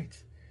Right.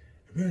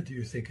 Where do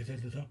you think it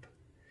ended up?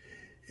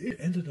 It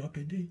ended up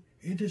in the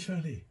Indus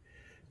Valley.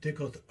 They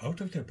got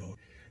out of their boat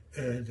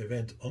and they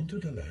went onto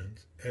the land,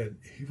 and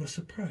he was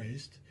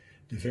surprised,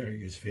 the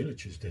various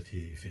villages that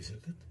he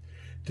visited,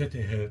 that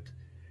they had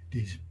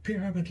these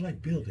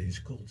pyramid-like buildings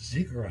called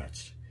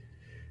ziggurats.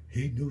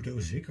 He knew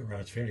those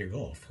ziggurats very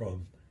well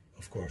from,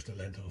 of course, the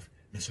land of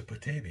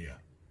Mesopotamia.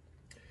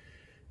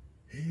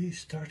 He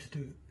started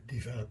to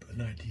develop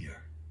an idea.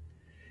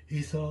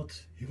 He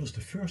thought he was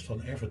the first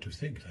one ever to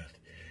think that.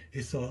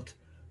 He thought,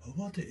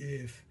 what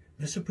if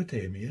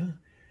Mesopotamia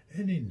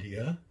and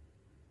India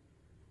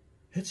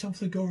had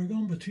something going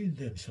on between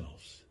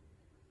themselves?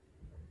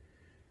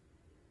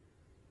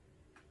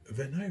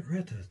 When I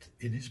read it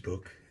in his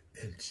book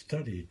and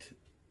studied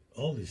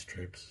all his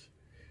trips,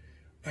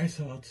 I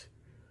thought,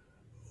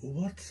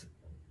 what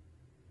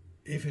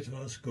if it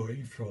was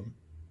going from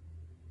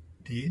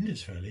the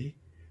Indus Valley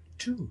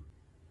to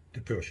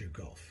the Persian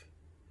Gulf?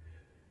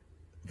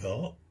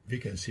 Well, we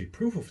can see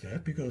proof of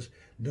that because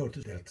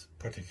notice that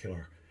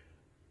particular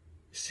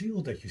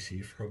seal that you see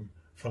from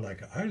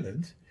Valaika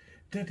Island,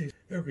 that is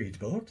a reed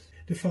boat.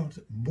 They found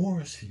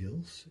more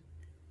seals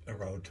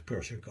around the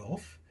Persian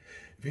Gulf,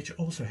 which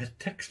also had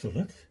text on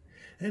it,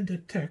 and the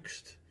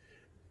text,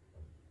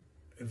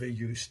 when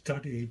you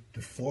study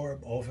the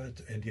form of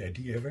it and the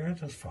idea where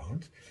it was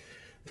found,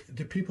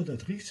 the people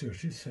that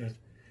researched it said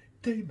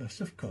they must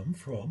have come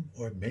from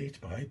or made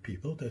by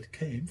people that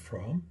came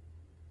from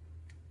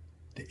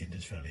the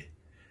Indus Valley.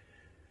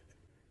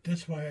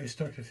 That's why I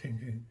started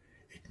thinking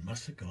it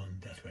must have gone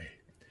that way.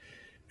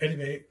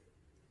 Anyway,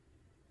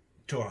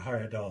 Thor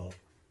Heyerdahl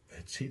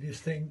had seen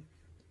this thing.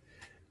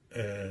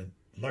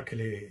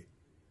 Luckily,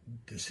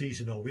 the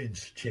seasonal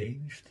winds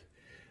changed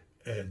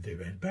and they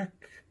went back.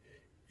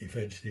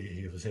 Eventually,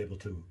 he was able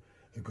to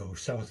go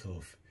south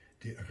of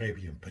the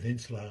Arabian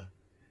Peninsula,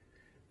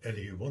 and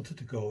he wanted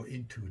to go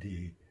into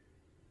the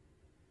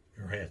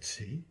Red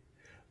Sea,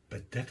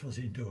 but that was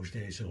in those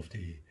days of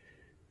the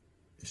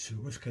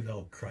Suez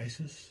Canal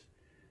crisis,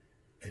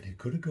 and he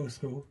couldn't go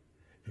through.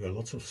 There were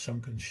lots of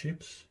sunken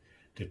ships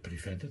that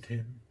prevented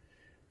him,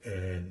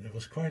 and it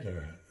was quite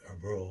a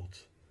world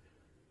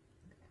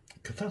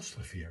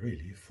catastrophe,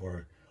 really,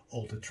 for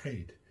all the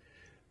trade.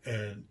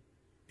 And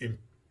in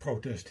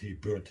protest, he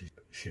burned the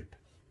ship.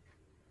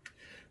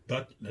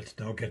 But let's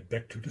now get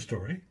back to the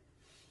story.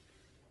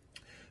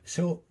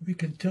 So we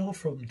can tell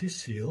from this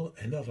seal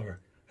and other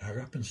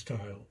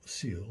Harappan-style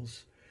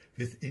seals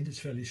with Indus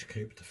Valley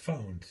script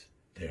found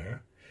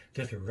there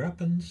that the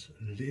Harappans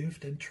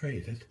lived and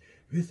traded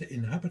with the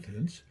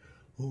inhabitants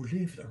who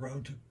lived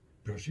around the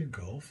Persian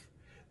Gulf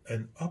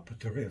and up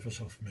the rivers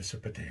of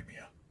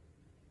Mesopotamia.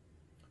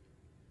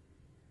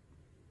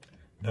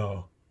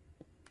 Now,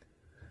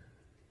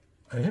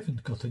 I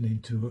haven't gotten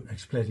into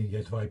explaining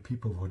yet why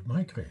people would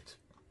migrate.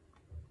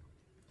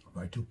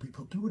 Why do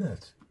people do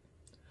that?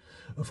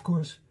 Of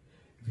course,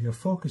 we are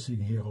focusing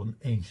here on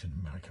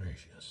ancient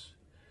migrations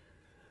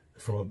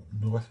from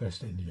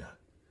northwest India,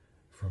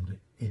 from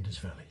the Indus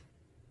Valley.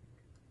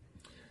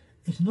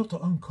 It's not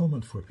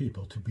uncommon for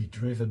people to be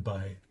driven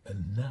by a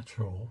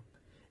natural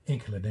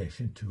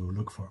inclination to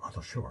look for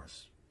other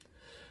shores,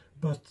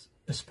 but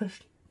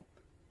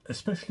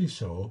especially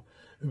so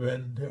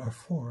when they are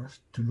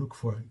forced to look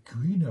for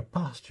greener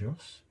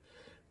pastures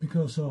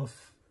because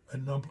of a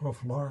number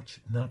of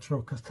large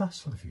natural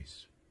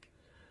catastrophes.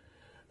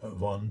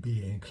 One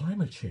being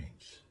climate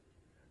change,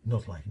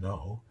 not like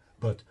now,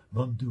 but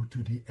one due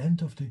to the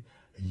end of the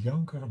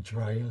Younger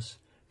Dryas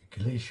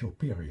glacial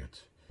period.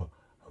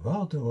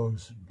 While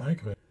those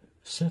migrants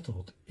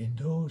settled in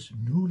those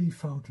newly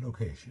found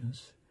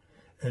locations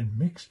and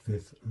mixed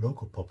with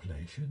local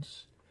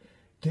populations,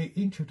 they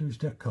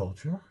introduced their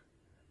culture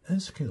and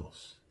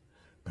skills,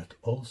 but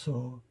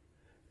also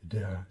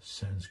their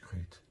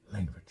Sanskrit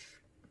language.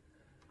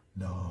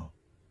 Now,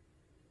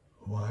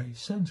 why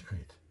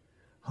Sanskrit?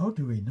 How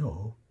do we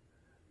know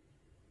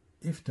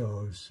if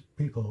those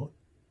people,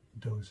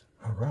 those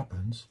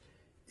Harappans,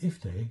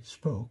 if they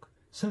spoke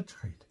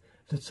Sanskrit?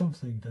 That's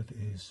something that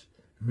is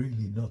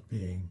really not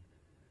being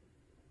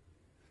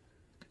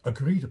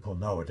agreed upon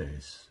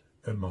nowadays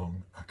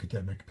among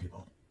academic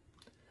people.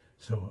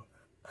 So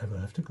I will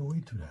have to go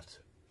into that.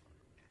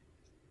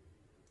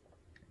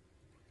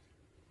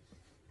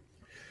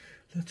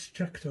 Let's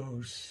check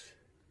those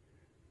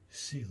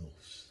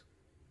seals.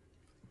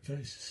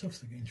 There's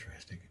something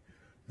interesting.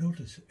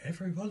 Notice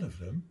every one of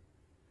them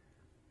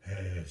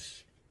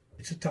has,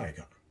 it's a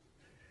tiger.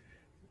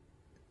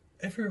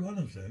 Every one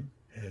of them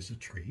has a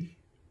tree.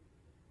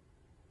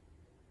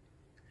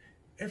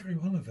 Every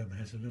one of them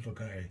has a little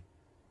guy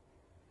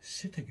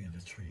sitting in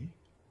a tree.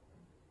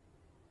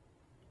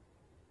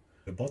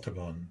 The bottom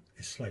one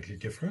is slightly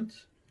different.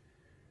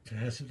 It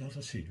has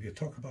another scene. We'll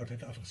talk about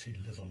that other scene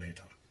a little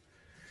later.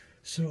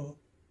 So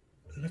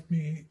let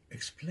me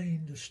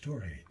explain the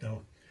story.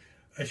 Now,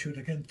 I should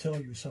again tell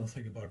you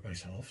something about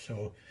myself.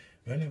 So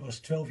when I was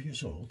 12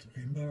 years old,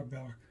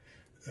 remember,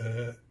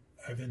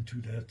 I went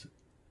to that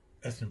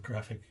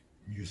ethnographic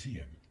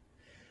museum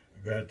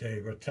where they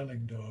were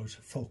telling those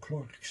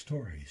folkloric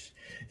stories.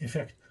 In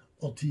fact,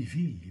 on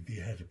TV we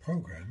had a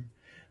program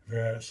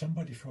where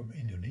somebody from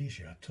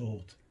Indonesia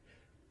told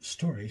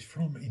stories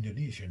from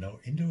Indonesia. Now,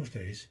 in those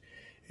days,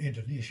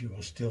 Indonesia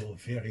was still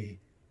very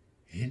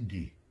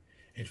Hindi.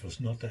 It was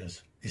not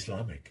as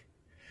Islamic.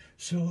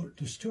 So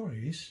the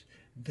stories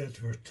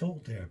that were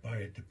told there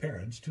by the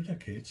parents to their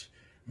kids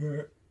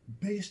were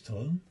based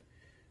on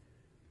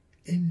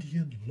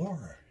Indian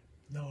lore.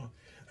 Now,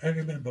 I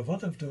remember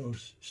one of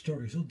those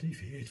stories on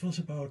TV. It was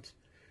about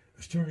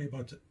a story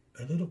about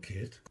a little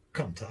kid,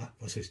 Kanta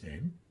was his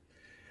name,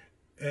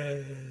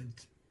 and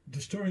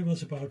the story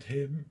was about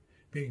him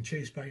being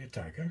chased by a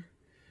tiger,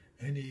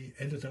 and he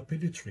ended up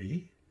in a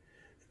tree,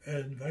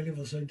 and while he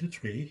was in the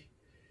tree,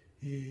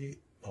 he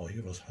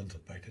was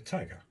hunted by the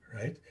tiger,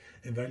 right?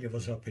 And while he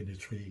was up in the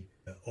tree,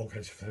 all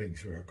kinds of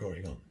things were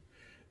going on.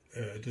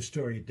 The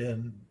story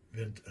then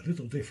went a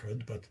little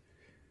different, but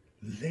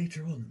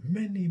later on,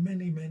 many,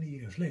 many, many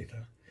years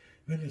later,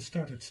 when I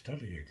started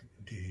studying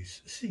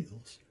these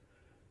seals,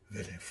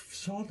 when I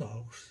saw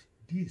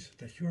these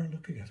that you are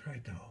looking at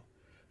right now,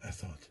 I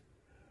thought,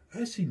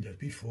 I've seen that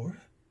before.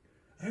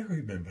 I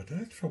remember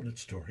that from that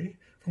story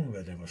from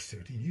when I was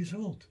 13 years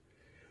old.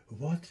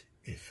 What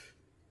if?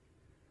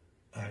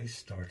 I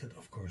started,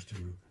 of course,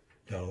 to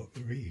now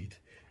read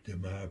the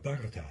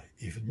Mahabharata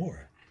even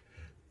more.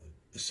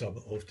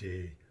 Some of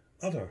the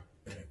other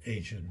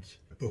ancient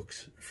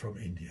books from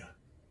India.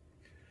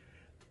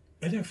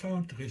 And I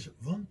found there is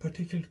one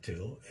particular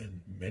tale,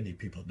 and many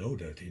people know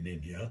that in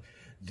India.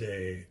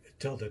 They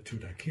tell that to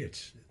their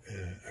kids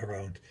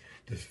around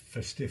the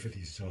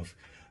festivities of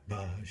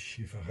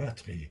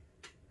Mahashivaratri,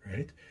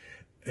 right?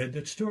 And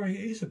that story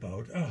is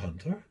about a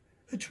hunter,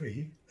 a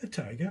tree, a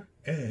tiger,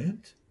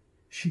 and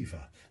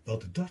Shiva. Well,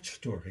 the Dutch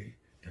story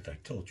that I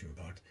told you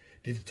about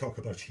didn't talk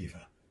about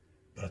Shiva,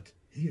 but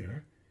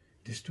here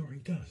this story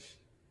does.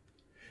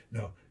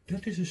 Now,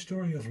 that is a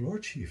story of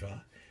Lord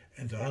Shiva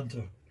and the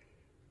hunter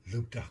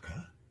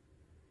Lubdaka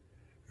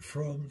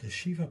from the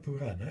Shiva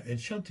Purana and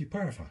Shanti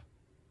Parva.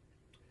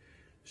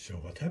 So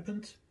what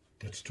happened?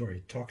 That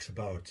story talks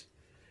about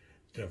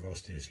there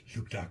was this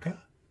Lubdaka.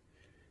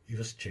 He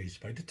was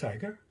chased by the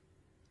tiger.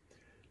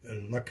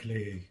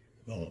 Luckily,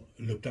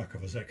 Lubdaka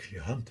was actually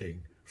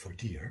hunting for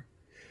deer.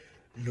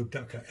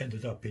 Lubdaka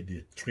ended up in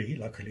the tree,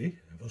 luckily,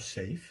 it was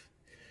safe.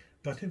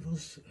 But it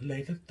was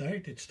late at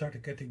night, it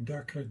started getting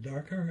darker and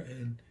darker,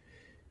 and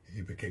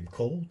he became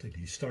cold, and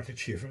he started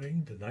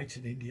shivering. The nights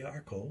in India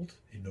are cold,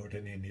 in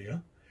northern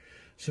India.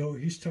 So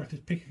he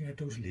started picking at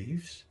those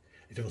leaves.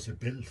 It was a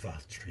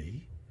bilva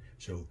tree,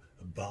 so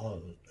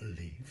bal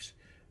leaves.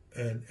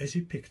 And as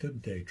he picked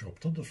them, they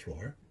dropped on the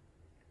floor.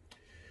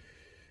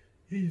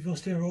 He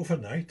was there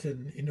overnight,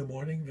 and in the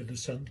morning when the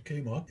sun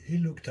came up, he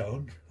looked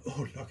down.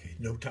 Oh, lucky,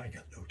 no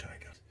tiger, no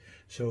tiger.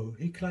 So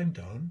he climbed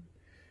down,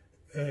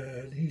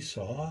 and he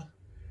saw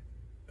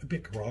a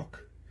big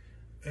rock,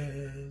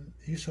 and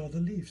he saw the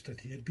leaves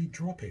that he had been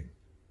dropping.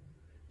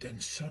 Then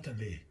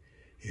suddenly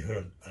he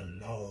heard a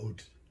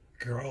loud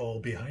growl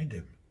behind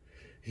him.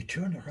 He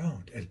turned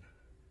around, and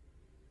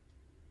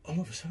all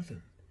of a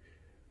sudden,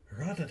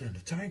 rather than the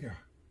tiger,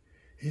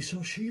 he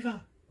saw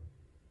Shiva.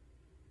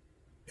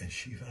 And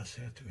Shiva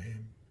said to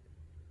him,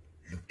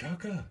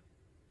 Lubdaka,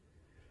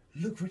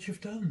 look what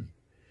you've done.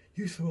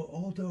 You threw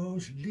all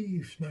those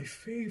leaves, my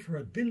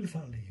favorite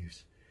bilva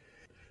leaves,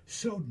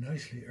 so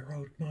nicely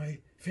around my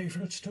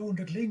favorite stone,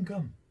 that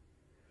lingam.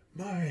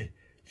 My,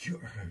 you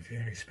are a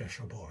very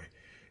special boy.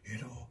 You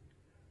know,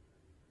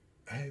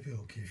 I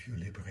will give you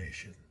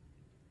liberation,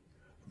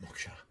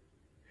 moksha.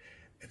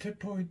 At that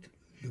point,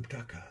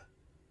 Lubdaka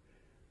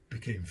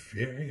became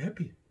very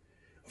happy.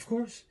 Of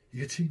course,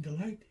 he had seen the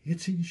light, he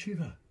had seen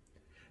Shiva.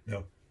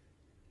 Now,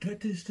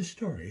 that is the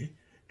story,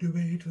 the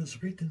way it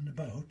was written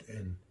about,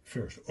 and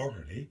first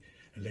orally,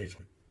 and later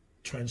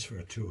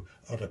transferred to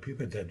other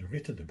people, then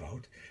written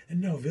about,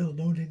 and now well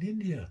known in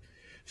India.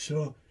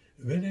 So,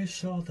 when I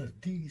saw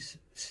that these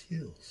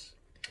seals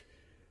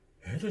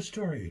had a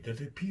story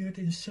that appeared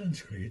in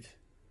Sanskrit,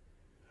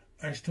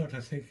 I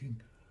started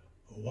thinking,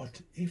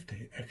 what if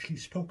they actually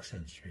spoke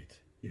Sanskrit?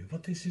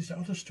 What is this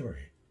other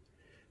story?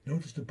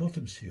 Notice the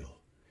bottom seal.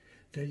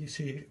 There you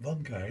see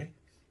one guy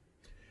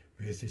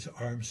with his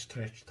arms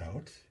stretched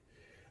out,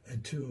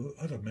 and two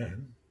other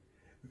men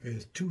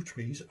with two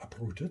trees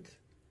uprooted.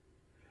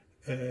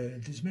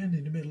 This man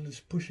in the middle is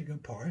pushing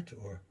apart,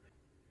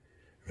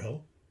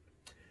 well,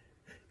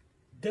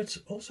 that's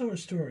also a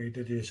story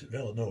that is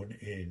well known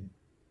in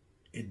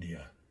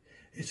India.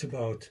 It's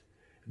about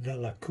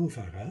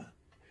Nalakuvara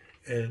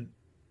and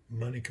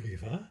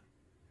Manigriva,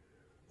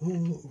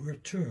 who were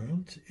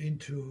turned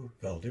into,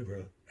 they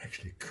were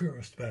actually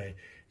cursed by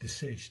the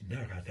sage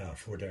Narada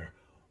for their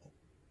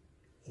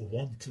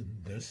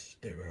wantonness.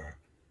 They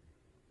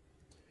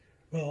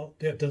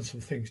had done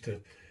some things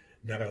that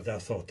Narada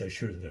thought they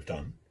shouldn't have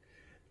done,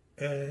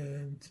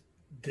 and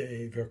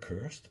they were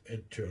cursed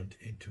and turned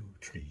into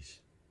trees.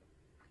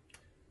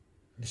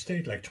 And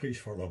stayed like trees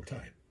for a long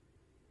time.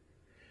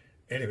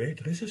 Anyway,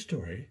 there is a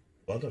story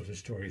One of the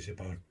stories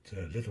about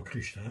little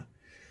Krishna,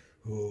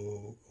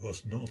 who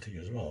was naughty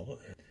as well.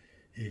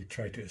 He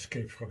tried to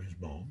escape from his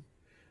mom,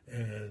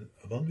 and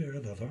one way or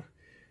another,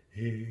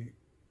 he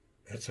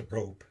had some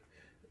rope,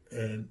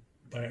 and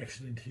by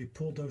accident he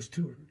pulled those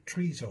two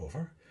trees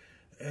over,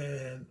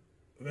 and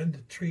when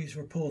the trees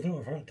were pulled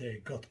over,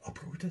 they got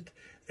uprooted,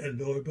 and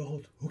lo and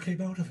behold, who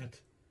came out of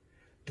it?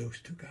 Those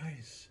two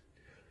guys.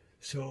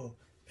 So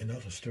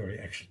another story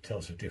actually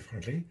tells it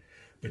differently,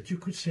 but you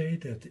could say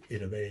that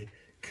in a way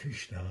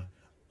Krishna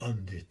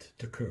undid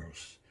the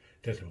curse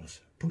that was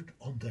put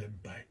on them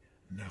by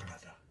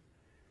Narada.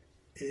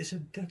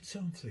 Isn't that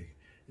something?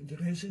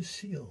 There is a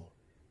seal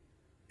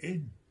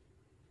in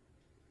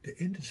the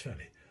Indus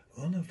Valley,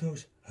 one of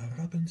those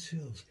Harappan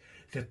seals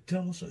that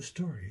tells a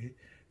story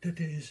that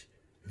is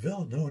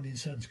well known in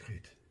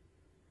Sanskrit.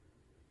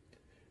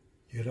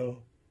 You know,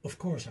 of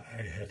course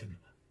I had an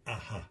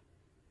aha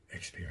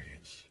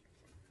experience.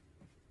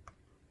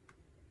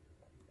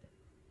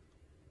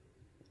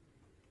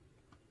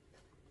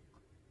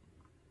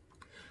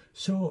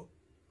 So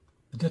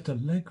that the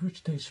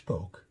language they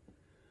spoke,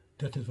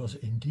 that it was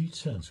indeed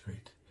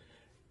Sanskrit,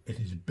 it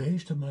is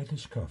based on my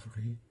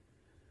discovery,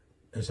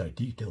 as I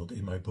detailed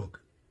in my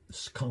book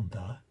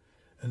Skanda,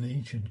 an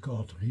ancient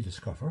god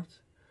rediscovered,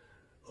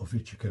 of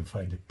which you can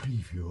find a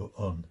preview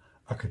on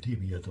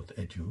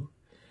academia.edu,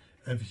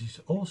 and which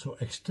is also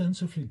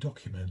extensively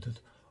documented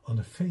on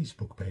a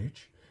Facebook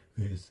page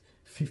with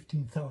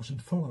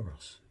 15,000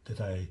 followers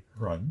that I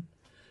run,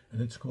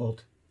 and it's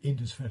called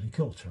Indus Valley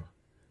Culture.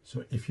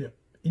 So if you're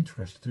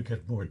interested to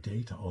get more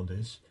data on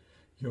this,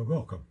 you're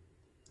welcome.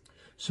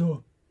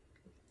 So,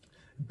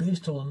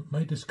 based on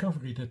my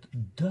discovery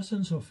that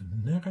dozens of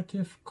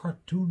narrative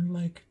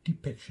cartoon-like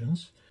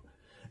depictions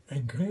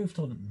engraved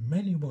on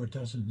many more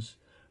dozens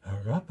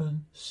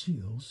Harappan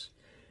seals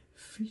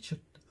featured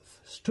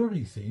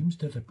story themes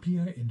that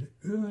appear in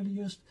the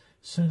earliest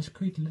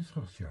Sanskrit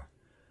literature,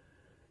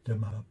 the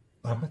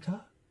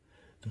Mahabharata,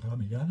 the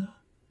Ramayana,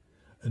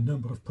 a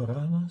number of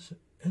Puranas,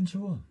 and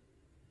so on.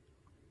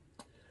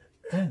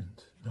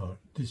 And, now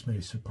this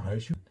may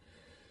surprise you,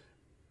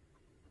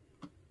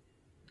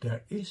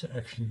 there is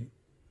actually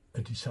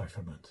a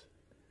decipherment.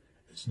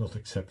 It's not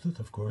accepted,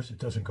 of course, it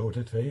doesn't go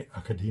that way,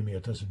 academia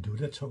doesn't do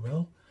that so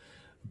well,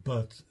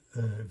 but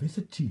with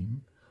a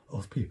team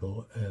of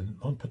people, and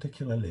one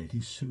particular lady,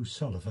 Sue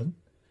Sullivan,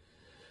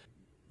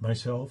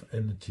 myself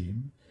and the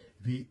team,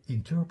 we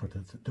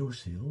interpreted those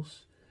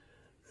seals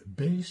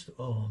based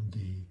on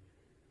the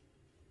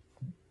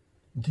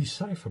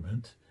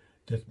decipherment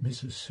that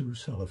Mrs. Sue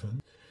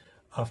Sullivan,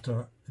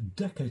 after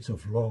decades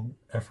of long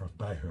effort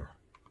by her.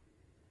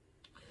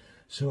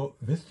 So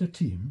with the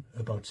team,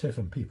 about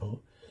 7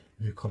 people,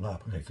 we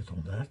collaborated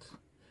on that,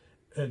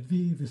 and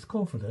we, with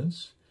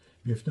confidence,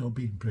 we have now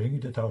been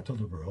bringing it out to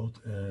the world,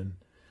 and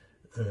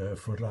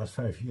for the last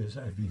 5 years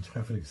I've been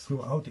traveling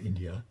throughout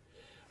India,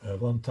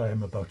 one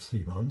time about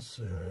 3 months,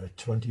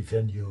 20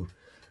 venue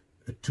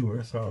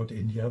tour throughout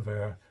India,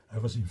 where I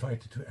was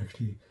invited to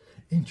actually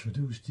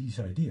introduce these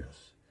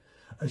ideas.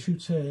 I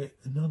should say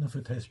none of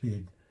it has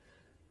been,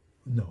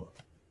 no,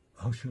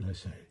 how should I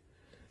say,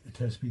 it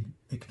has been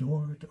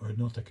ignored or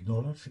not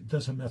acknowledged. It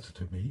doesn't matter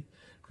to me,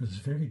 because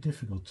it's very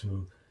difficult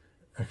to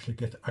actually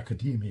get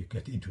academia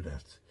get into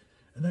that.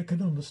 And I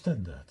can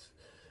understand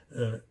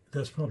that.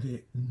 There's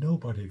probably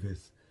nobody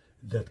with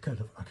that kind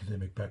of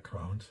academic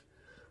background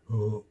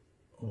who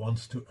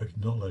wants to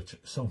acknowledge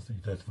something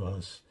that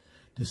was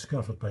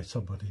discovered by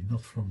somebody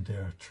not from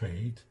their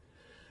trade,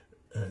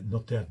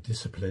 not their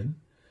discipline,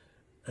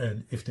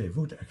 and if they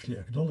would actually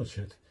acknowledge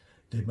it,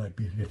 they might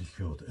be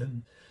ridiculed.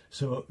 And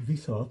so we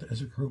thought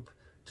as a group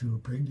to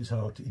bring this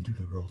out into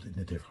the world in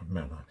a different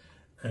manner,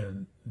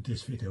 and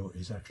this video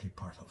is actually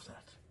part of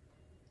that.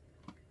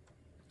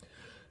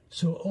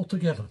 So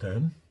altogether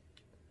then,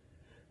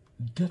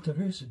 that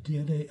there is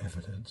DNA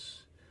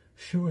evidence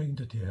showing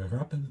that the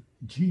Harappan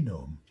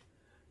genome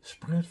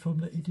spread from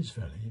the Indus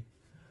Valley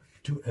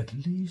to at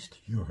least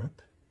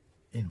Europe,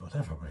 in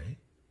whatever way,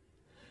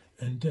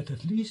 and that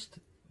at least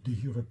the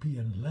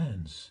European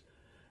lands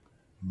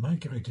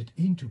migrated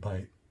into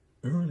by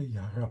early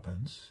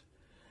Harappans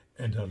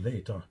and their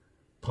later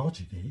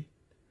progeny,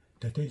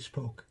 that they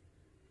spoke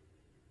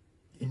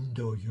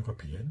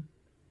Indo-European,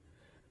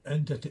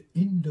 and that the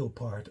Indo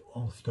part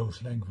of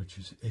those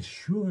languages is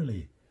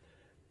surely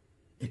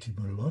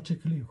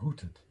etymologically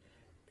rooted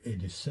in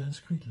the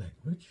Sanskrit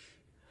language,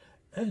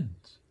 and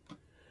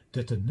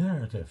that the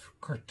narrative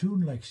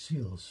cartoon-like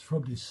seals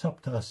from the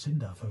Sapta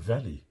Sindhava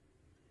Valley,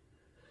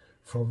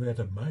 from where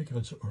the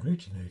migrants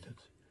originated,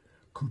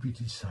 could be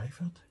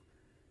deciphered,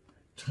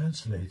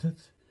 translated.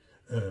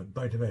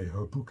 By the way,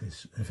 her book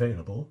is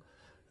available.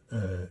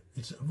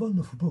 It's a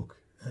wonderful book,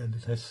 and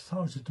it has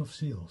thousands of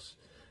seals.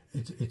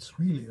 It's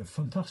really a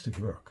fantastic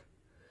work.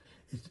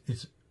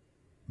 It's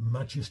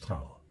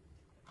magistral.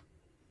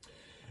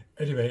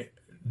 Anyway,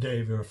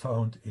 they were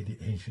found in the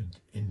ancient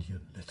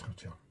Indian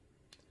literature.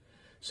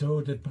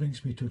 So that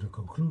brings me to the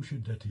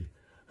conclusion that the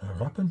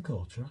Harappan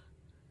culture,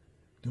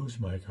 those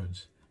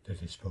migrants, that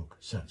they spoke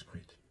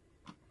Sanskrit.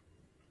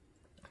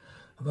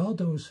 While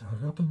those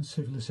Harappan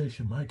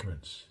civilization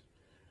migrants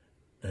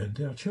and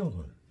their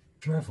children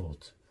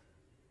traveled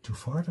to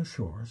farther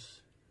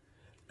shores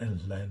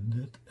and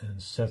landed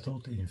and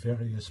settled in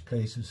various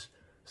places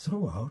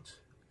throughout,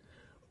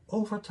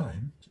 over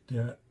time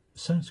their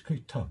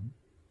Sanskrit tongue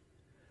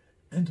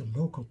and the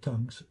local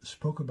tongues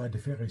spoken by the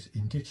various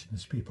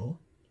indigenous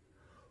people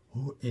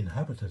who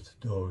inhabited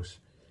those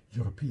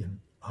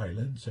European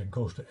islands and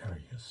coastal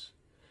areas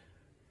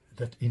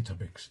that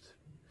intermixed.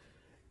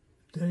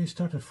 They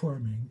started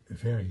forming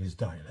various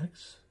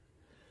dialects,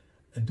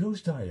 and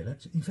those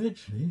dialects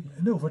eventually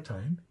and over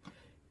time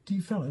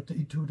developed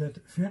into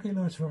that very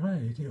large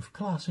variety of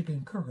classic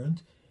and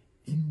current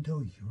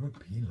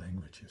Indo-European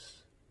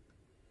languages.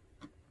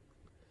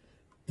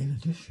 In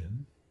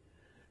addition,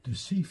 the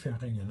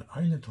seafaring and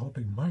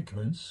island-hopping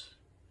migrants,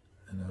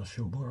 and I'll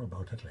show more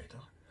about that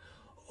later,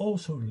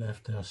 also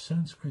left their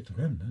Sanskrit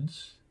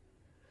remnants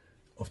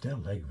of their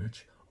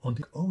language on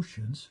the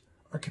ocean's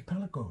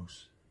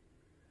archipelagos,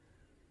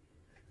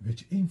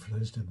 which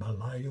influenced the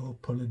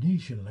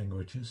Malayo-Polynesian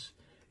languages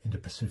in the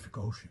Pacific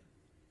Ocean.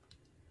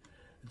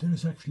 There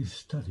is actually a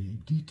study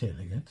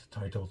detailing it,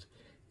 titled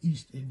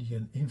East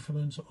Indian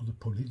Influence on the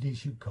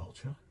Polynesian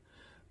Culture,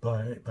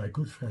 by my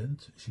good friend,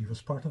 she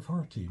was part of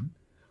our team,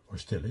 or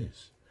still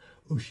is,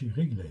 Ushi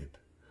Ringleep,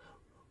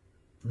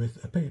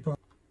 with a paper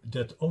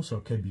that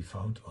also can be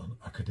found on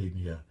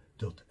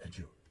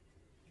academia.edu.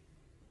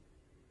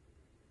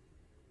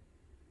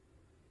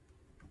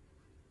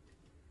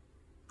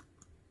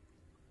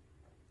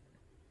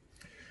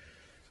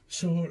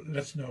 So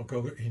let's now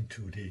go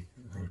into the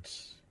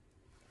roots.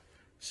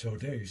 So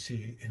there you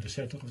see in the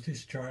center of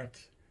this chart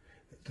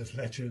that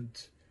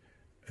legend.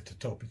 At the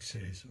top it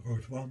says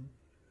root 1,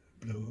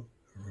 blue,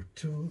 root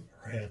 2,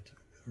 red,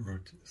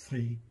 root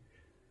 3,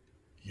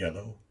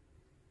 yellow.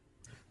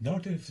 Now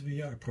that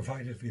we are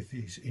provided with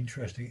these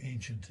interesting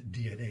ancient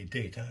DNA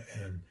data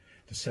and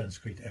the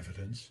Sanskrit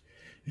evidence,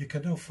 we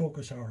can now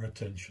focus our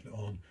attention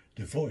on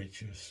the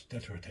voyages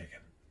that were taken.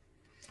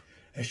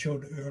 As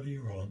shown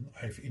earlier on,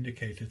 I've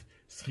indicated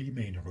 3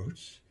 main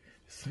routes,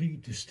 3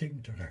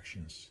 distinct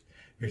directions,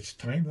 which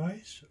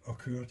time-wise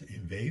occurred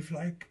in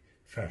wave-like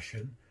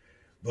fashion,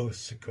 both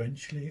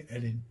sequentially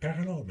and in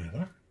parallel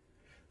manner.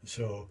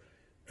 So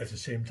at the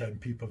same time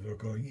people were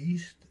going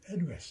east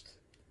and west.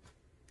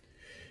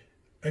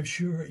 I'm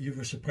sure you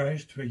were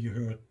surprised when you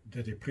heard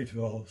that they pretty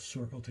well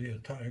circled the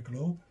entire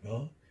globe.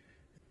 Well,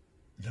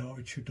 now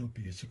it should not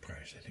be a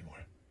surprise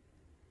anymore.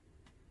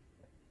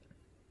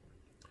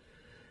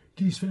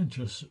 These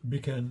ventures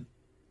began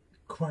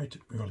quite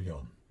early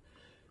on,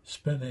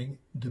 spanning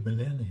the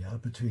millennia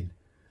between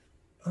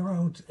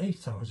around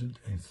 8,000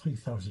 and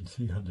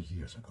 3,300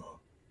 years ago.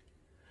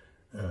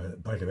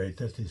 By the way,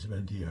 that is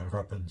when the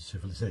Harappan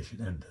civilization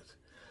ended,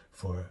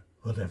 for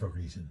whatever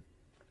reason,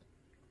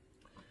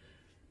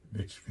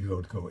 which we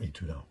won't go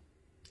into now.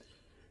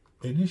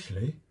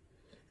 Initially,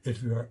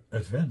 it were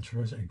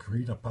adventurers and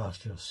greener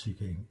pastures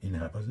seeking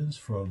inhabitants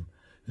from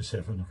the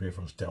Seven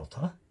Rivers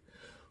Delta,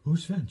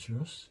 whose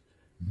ventures,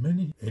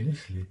 many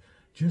initially,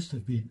 just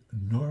have been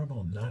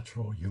normal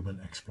natural human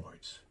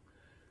exploits.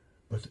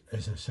 But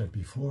as I said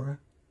before,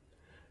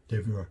 they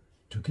were,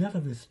 together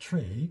with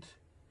trade,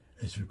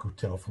 as we could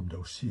tell from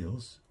those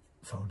seals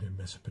found in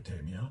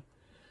Mesopotamia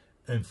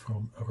and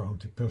from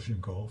around the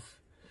Persian Gulf,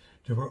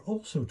 they were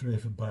also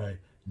driven by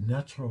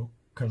natural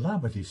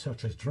calamities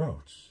such as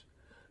droughts,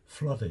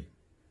 flooding,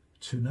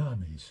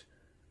 tsunamis,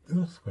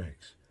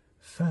 earthquakes,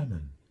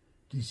 famine,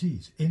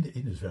 disease in the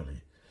Indus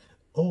Valley,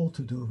 all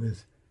to do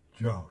with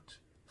drought,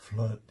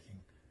 flooding,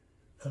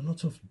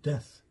 lots of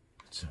death,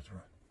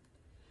 etc.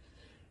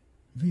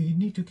 We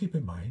need to keep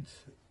in mind,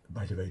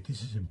 by the way,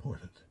 this is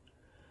important,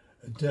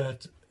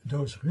 that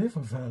those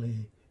river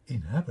valley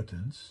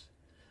inhabitants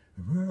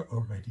were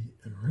already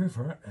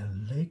river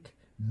and lake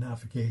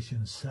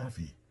navigation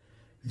savvy.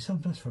 We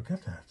sometimes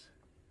forget that.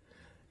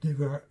 They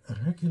were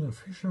regular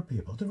fisher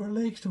people. There were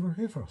lakes, there were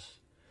rivers.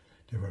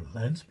 There were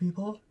land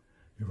people,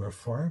 there were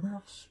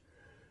farmers,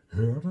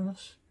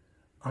 herders,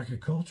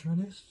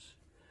 agriculturalists.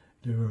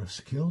 They were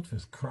skilled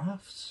with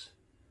crafts,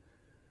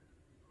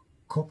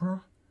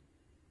 copper,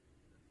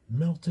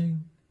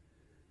 melting,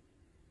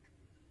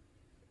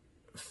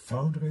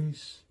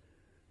 foundries,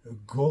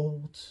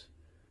 gold,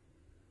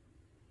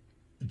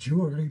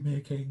 jewelry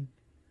making,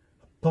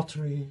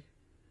 pottery,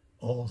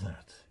 all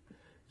that.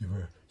 They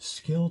were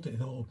skilled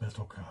in all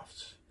metal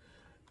crafts.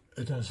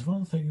 There's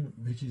one thing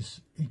which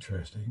is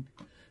interesting.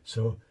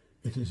 So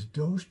it is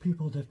those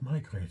people that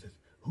migrated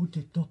who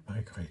did not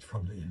migrate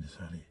from the Indus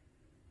Valley.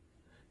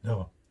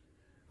 Now,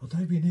 what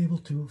I've been able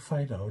to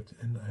find out,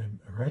 and I'm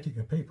writing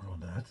a paper on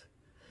that,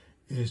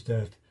 is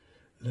that,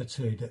 let's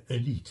say, the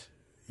elite,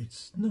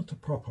 it's not a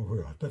proper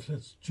word, but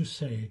let's just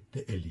say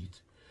the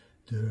elite,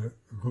 the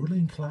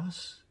ruling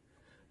class,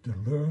 the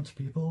learned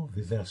people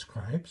with their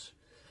scribes,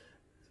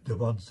 the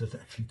ones that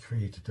actually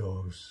created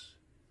those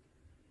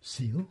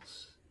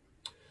seals,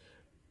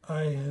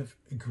 I have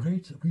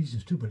great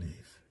reasons to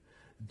believe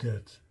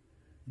that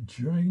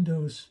during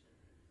those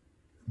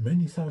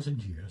many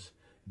thousand years,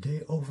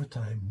 they over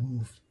time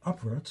moved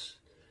upwards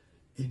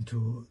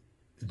into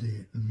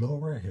the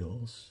lower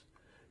hills,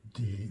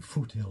 the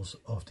foothills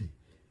of the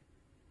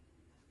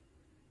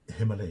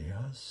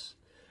Himalayas,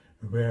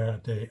 where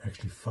they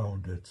actually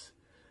founded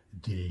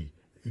the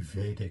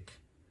Vedic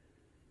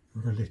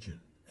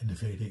religion in the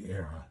Vedic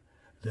era.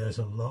 There's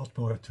a lot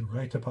more to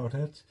write about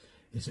it.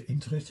 It's an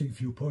interesting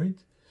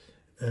viewpoint,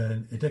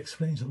 and it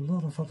explains a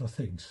lot of other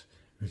things,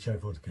 which I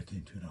won't get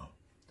into now.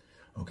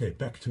 Okay,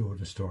 back to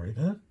the story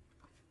then.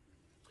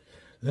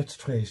 Let's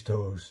trace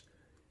those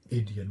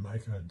Indian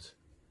migrant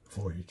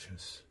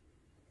voyages.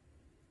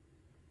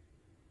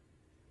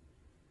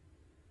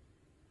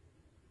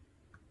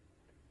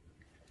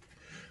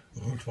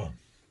 Route 1.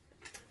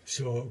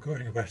 So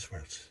going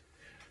westwards.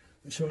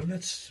 So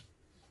let's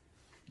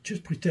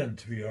just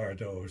pretend we are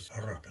those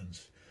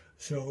Arabians.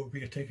 So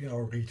we are taking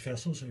our reed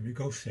vessels and we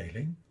go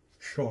sailing,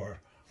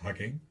 shore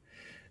hugging,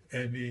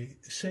 and we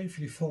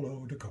safely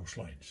follow the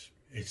coastlines.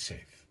 It's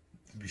safe.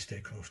 We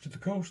stay close to the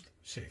coast,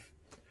 safe.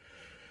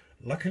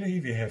 Luckily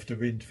we have the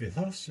wind with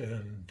us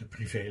and the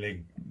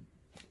prevailing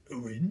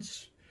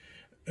winds,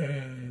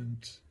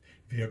 and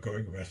we are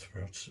going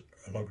westwards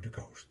along the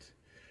coast.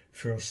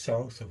 First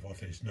south of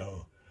what is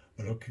now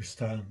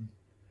Balochistan,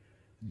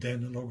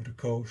 then along the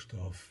coast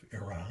of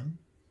Iran,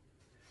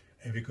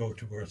 and we go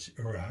towards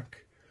Iraq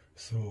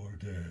through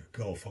the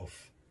Gulf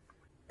of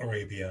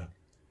Arabia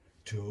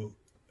to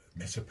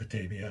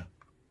Mesopotamia.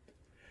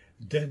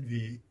 Then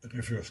we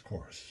reverse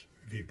course.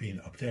 We've been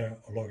up there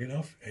long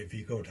enough and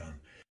we go down.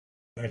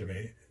 By the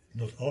way,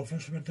 not all of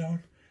us went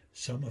down.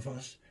 Some of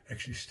us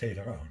actually stayed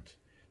around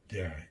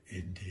there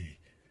in the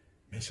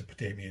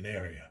Mesopotamian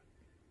area.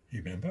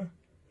 Remember?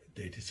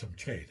 They did some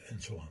trade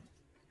and so on.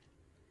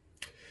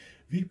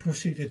 We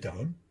proceeded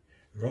down,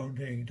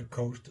 rounding the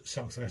coast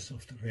southwest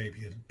of the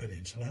Arabian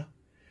Peninsula,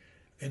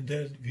 and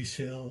then we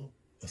sail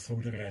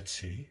through the Red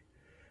Sea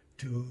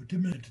to the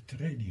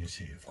Mediterranean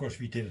Sea. Of course,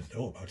 we didn't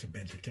know about the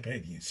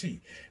Mediterranean Sea.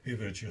 We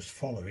were just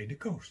following the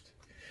coast.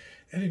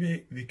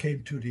 Anyway, we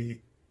came to the,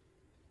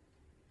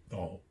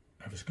 well,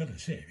 I was going to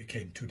say, we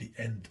came to the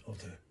end of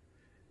the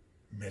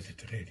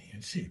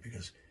Mediterranean Sea,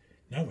 because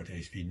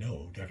nowadays we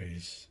know there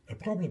is a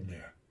problem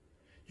there.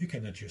 You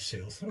cannot just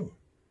sail through.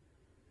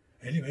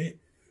 Anyway,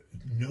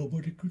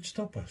 nobody could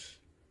stop us.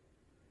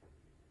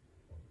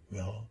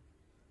 Well,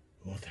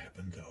 what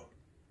happened though?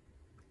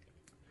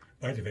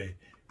 By the way,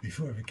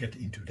 before we get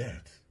into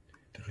that,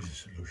 there is a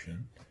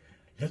solution.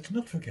 Let's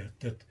not forget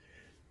that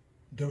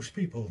those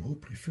people who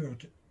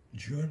preferred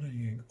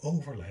journeying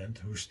overland,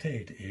 who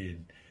stayed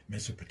in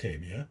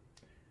Mesopotamia,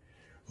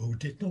 who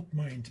did not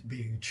mind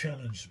being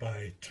challenged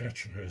by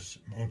treacherous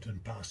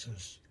mountain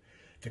passes,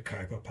 the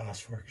Khyber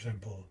Pass for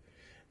example,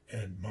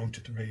 and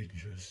mountain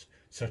ranges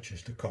such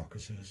as the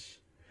Caucasus,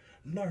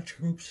 large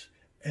groups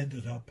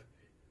ended up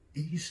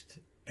east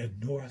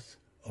and north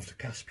of the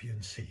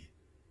Caspian Sea,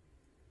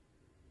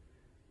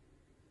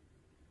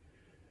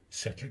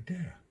 settling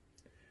there,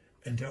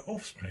 and their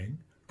offspring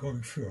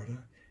going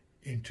further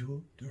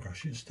into the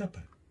Russian steppe.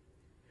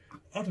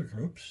 Other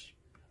groups,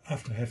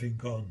 after having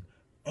gone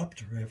up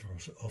the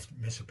rivers of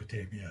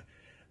Mesopotamia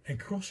and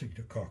crossing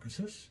the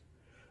Caucasus,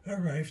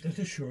 arrived at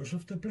the shores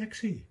of the Black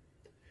Sea,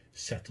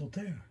 settled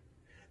there,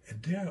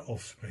 and their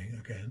offspring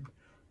again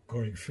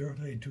going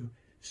further into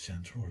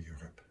Central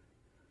Europe.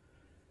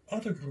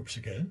 Other groups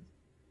again,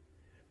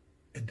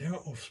 and their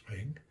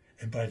offspring,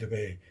 and by the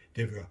way,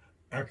 they were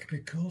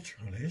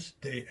agriculturalists,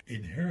 they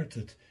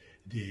inherited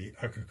the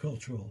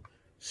agricultural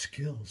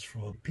skills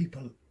from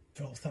people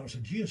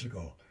 12,000 years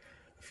ago,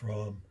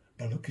 from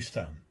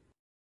Balochistan,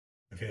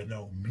 where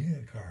now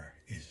Myanmar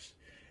is.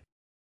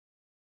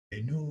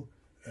 They knew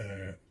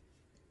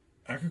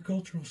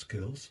agricultural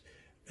skills,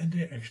 and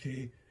they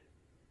actually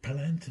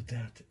planted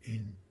that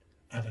in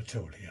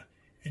Anatolia,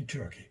 in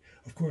Turkey.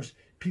 Of course,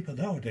 people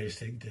nowadays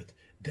think that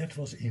that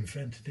was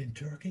invented in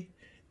Turkey,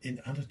 in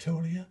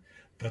Anatolia,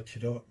 but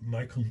you know,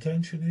 my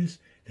contention is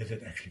that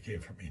it actually came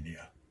from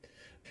India.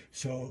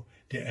 So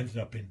they ended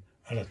up in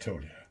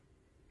Anatolia,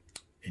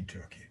 in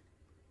Turkey.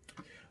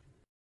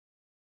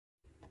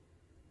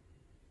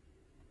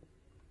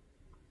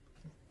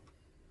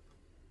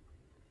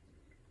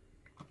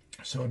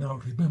 So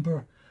now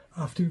remember,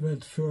 after we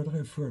went further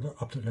and further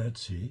up the Red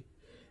Sea,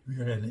 we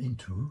ran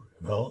into,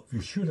 well,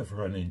 we should have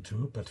run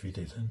into, but we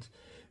didn't,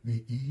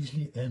 we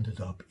easily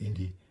ended up in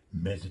the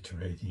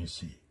Mediterranean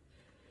Sea.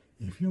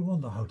 If you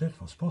wonder how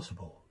that was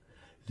possible,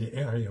 the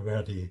area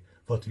where the,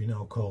 what we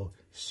now call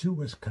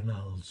Suez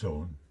Canal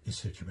zone is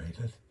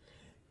situated,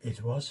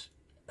 it was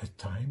at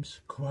times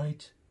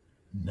quite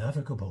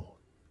navigable.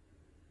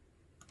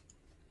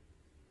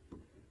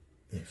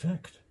 In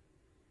fact,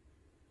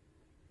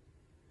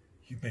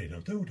 you may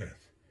not know that.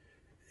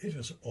 It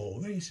was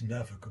always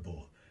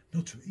navigable,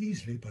 not so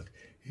easily, but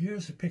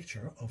here's a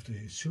picture of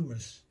the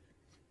Suez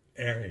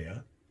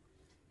area.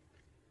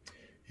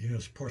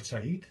 Here's Port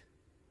Said.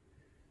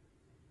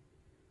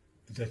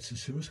 That's the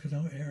Suez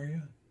Canal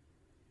area.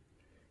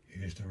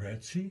 Here's the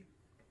Red Sea.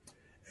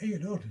 And you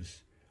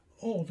notice,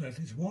 all that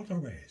is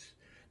waterways.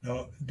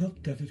 Now,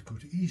 not that it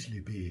could easily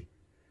be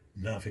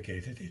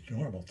navigated in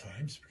normal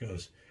times,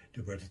 because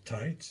there were the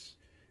tides,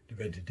 they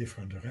went in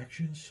different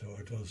directions, so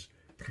it was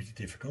pretty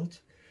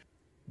difficult.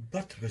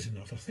 But there is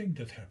another thing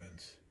that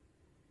happened.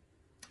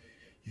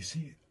 You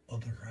see, on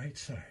the right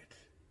side,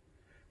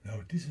 now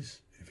this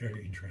is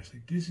very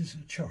interesting. This is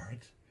a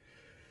chart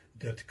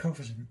that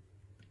covers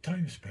a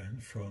time span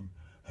from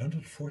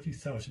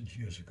 140,000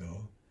 years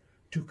ago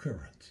to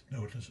current.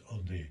 Notice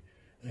on the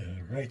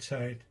right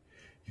side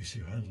you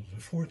see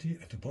 140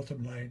 at the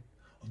bottom line.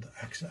 On the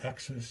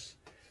x-axis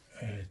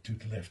to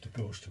the left it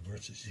goes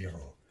towards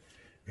 0,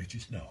 which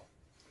is now.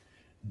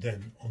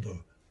 Then on the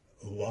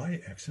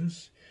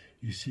y-axis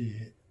you see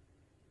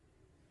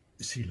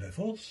sea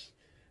levels,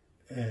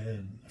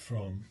 and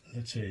from,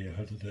 let's say,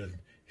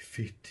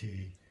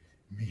 150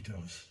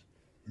 meters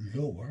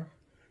lower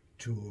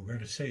to where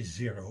it says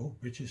 0,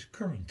 which is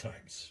current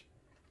times.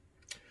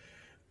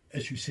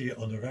 As you see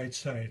on the right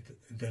side,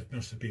 that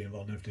must have been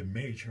one of the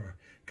major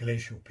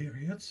glacial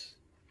periods.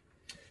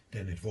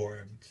 Then it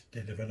warmed,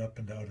 then it went up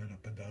and down and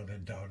up and down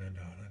and down and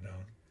down and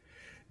down.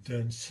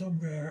 Then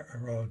somewhere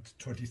around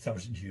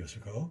 20,000 years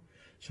ago,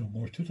 so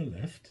more to the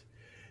left,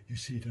 you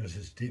see there's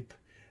this dip,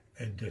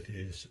 and that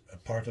is, a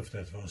part of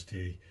that was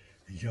the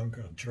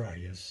Younger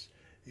Dryas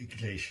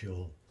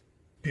glacial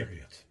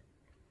period.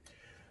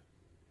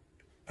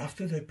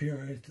 After that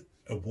period,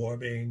 a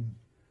warming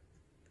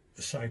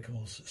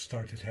cycles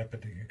started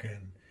happening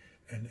again,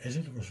 and as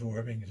it was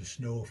warming, the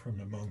snow from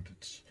the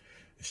mountains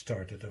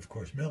started, of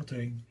course,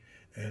 melting,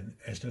 and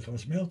as that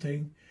was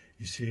melting,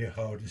 you see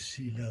how the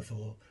sea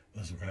level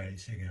was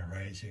rising and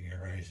rising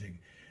and rising,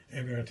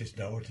 and where it is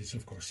now, it is,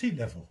 of course, sea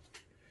level.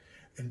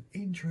 An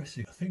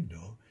interesting thing,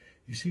 though,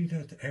 you see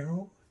that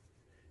arrow?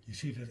 You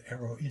see that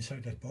arrow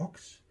inside that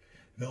box?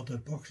 Well,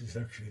 that box is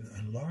actually an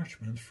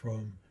enlargement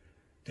from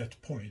that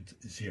point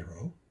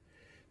 0.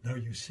 Now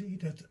you see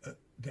that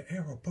the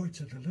arrow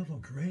points at a little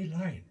grey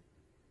line.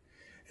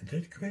 And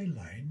that grey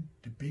line,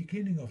 the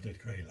beginning of that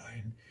grey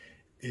line,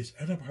 is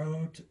at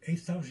about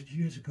 8,000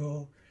 years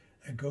ago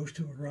and goes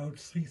to around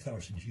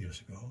 3,000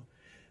 years ago.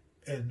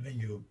 And when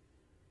you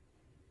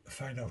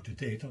find out the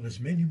data, there's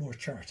many more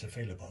charts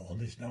available on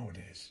this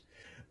nowadays.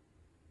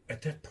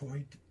 At that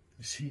point,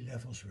 the sea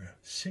levels were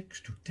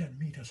 6 to 10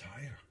 meters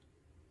higher.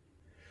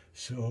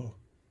 So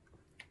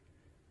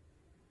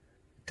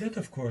that,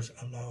 of course,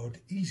 allowed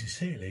easy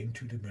sailing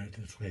to the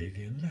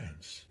Mediterranean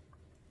lands.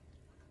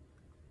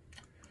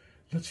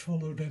 Let's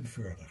follow then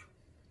further.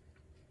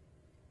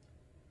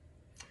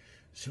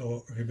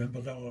 So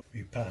remember now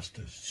we passed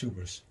the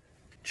Suez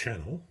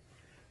Channel,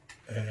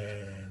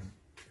 and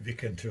we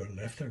can turn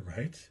left and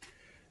right,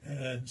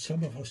 and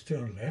some of us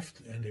turned left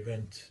and they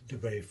went the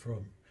way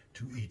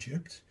to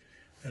Egypt,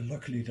 and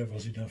luckily there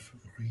was enough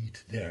reed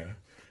there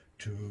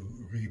to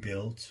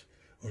rebuild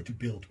or to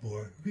build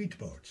more reed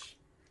boats.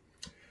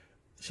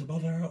 Some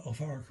other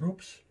of our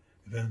groups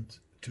went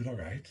to the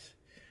right,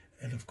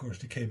 and of course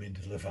they came in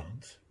the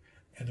Levant,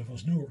 and there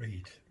was no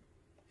reed,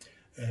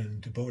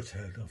 and the boats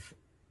had, of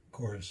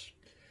course,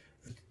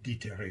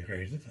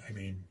 deteriorated. I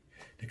mean,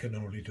 they can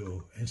only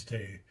do and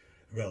stay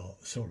well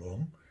so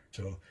long.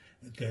 So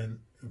then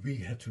we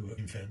had to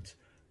invent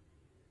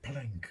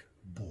plank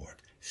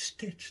board,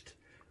 stitched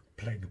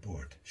plank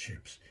board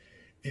ships.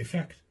 In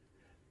fact,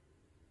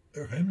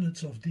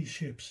 remnants of these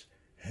ships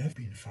have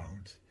been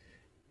found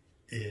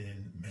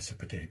in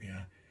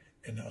Mesopotamia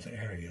and other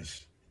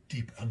areas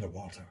deep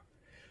underwater.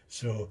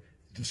 So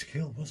the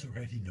skill was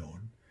already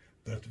known,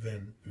 but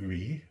when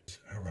we,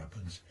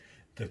 Arabians,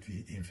 that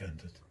we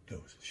invented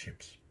those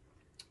ships.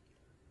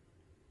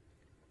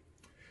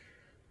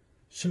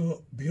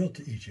 So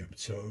beyond Egypt,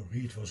 so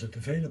reed wasn't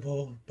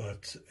available,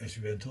 but as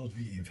we went on,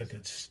 we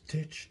invented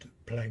stitched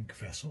plank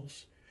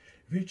vessels,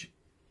 which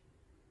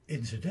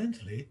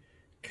incidentally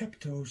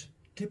kept those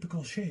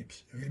typical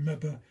shapes.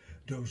 Remember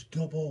those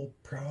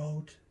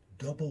double-prowed,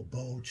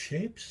 double-bowed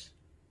shapes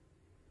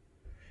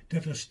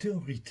that are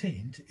still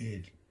retained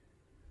in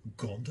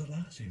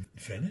gondolas in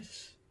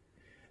Venice,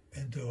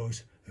 and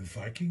those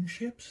Viking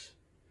ships.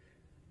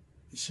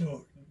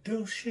 So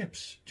those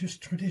ships,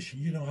 just tradition,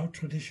 you know how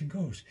tradition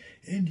goes.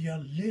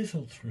 India lives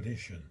on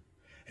tradition.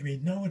 I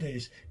mean,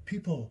 nowadays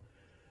people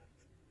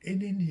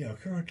in India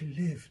currently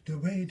live the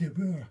way they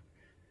were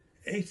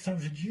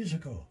 8,000 years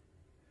ago.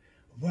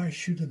 Why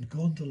shouldn't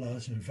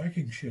gondolas and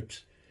Viking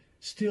ships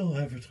still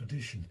have a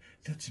tradition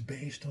that's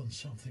based on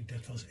something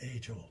that was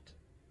age-old?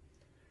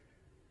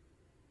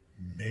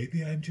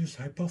 Maybe I'm just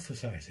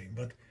hypothesizing,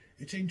 but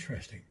it's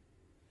interesting.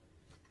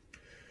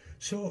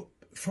 So,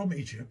 from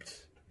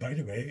Egypt, by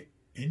the way,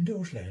 in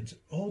those lands,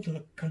 all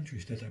the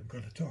countries that I'm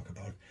going to talk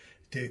about,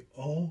 they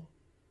all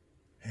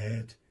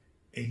had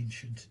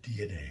ancient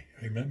DNA.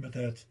 Remember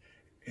that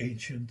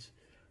ancient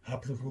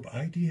haplogroup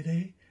I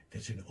DNA?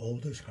 That's in all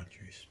those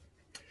countries.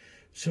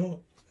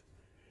 So,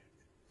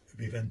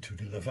 we went to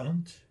the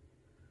Levant,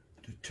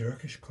 the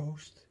Turkish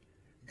coast,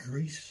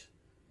 Greece,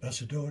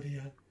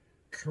 Macedonia,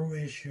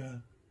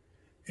 Croatia,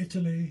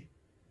 Italy,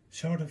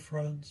 southern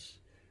France,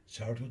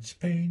 southern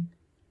Spain,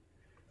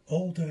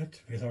 All that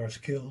with our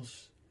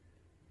skills,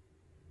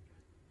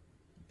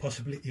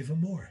 possibly even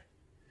more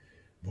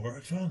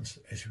advanced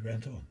as we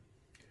went on.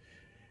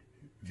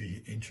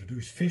 We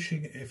introduced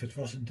fishing if it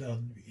wasn't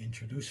done, we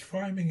introduced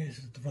farming if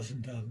it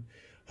wasn't done,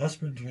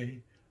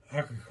 husbandry,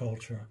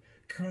 agriculture,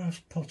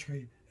 craft,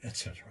 pottery,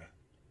 etc.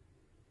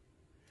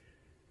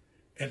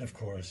 And of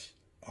course,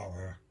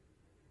 our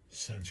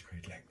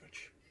Sanskrit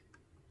language.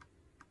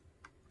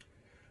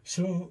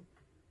 So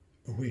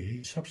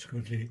we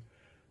subsequently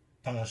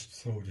passed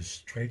through the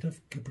Strait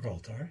of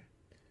Gibraltar,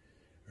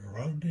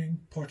 rounding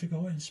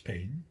Portugal and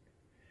Spain,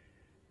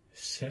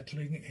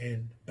 settling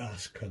in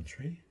Basque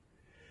Country,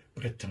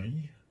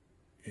 Bretagne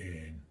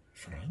in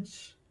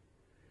France.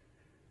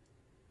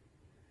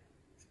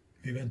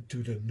 We went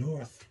to the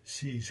North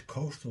Sea's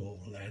coastal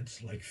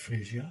lands like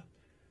Frisia,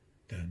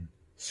 then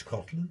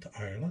Scotland,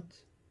 Ireland,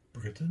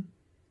 Britain,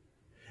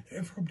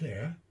 and from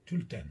there to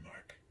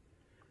Denmark,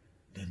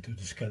 then to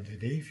the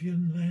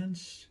Scandinavian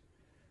lands,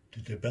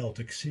 to the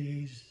Baltic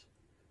Seas,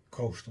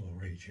 coastal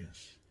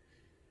regions.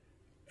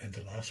 And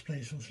the last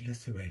place was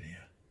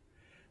Lithuania.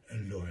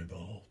 And lo and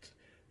behold,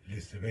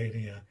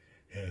 Lithuania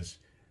has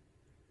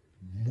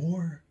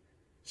more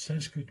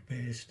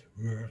Sanskrit-based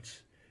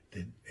words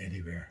than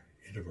anywhere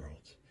in the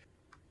world.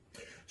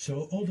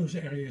 So all those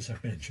areas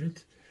I've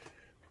mentioned,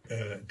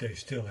 they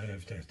still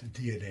have that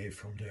DNA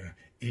from their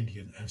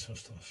Indian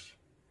ancestors.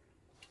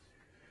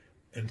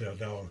 And there are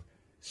now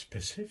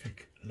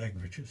specific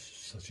languages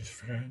such as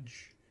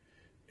French,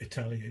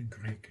 Italian,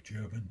 Greek,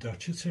 German,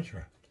 Dutch,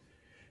 etc.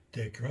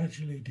 They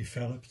gradually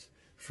developed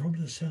from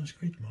the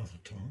Sanskrit mother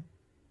tongue.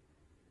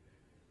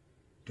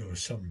 There were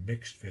some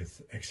mixed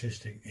with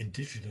existing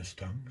indigenous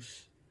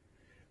tongues,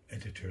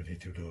 and they turned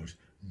into those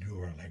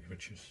newer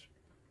languages.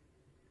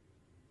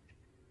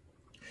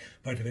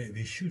 By the way,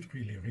 we should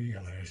really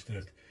realize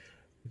that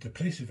the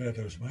places where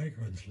those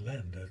migrants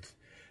landed,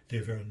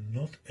 they were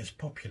not as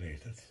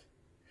populated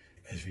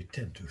as we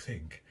tend to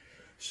think.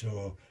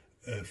 So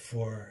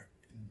for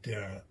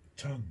their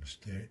tongues,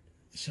 the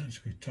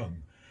Sanskrit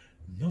tongue,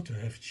 not to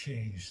have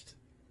changed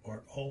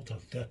or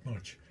altered that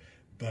much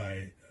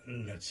by,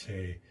 let's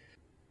say,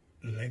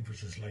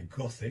 languages like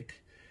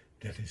Gothic,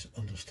 that is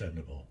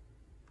understandable.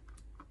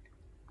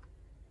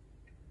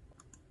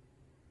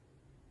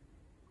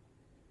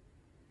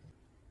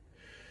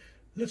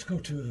 Let's go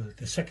to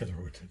the second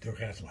route, the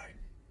red line.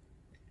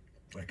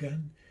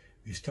 Again,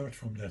 we start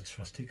from that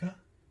swastika,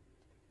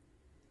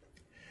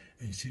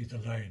 and you see the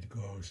line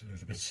goes a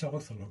little bit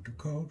south along the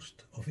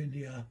coast of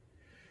India,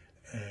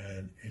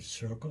 and it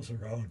circles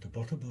around the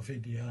bottom of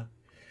India.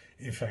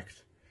 In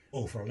fact,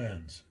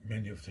 overland.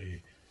 Many of the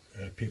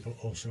people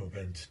also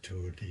went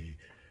to the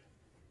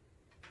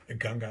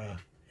Ganga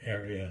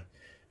area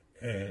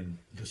and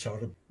the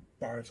southern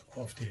part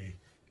of the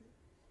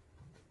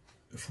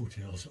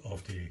foothills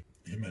of the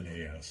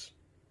Himalayas.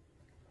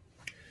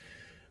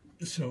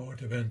 So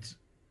they went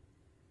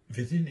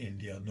within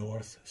India,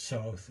 north,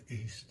 south,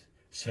 east,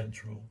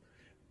 central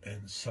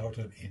and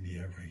southern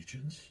India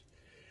regions.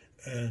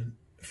 And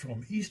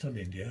from eastern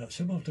India,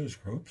 some of those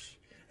groups,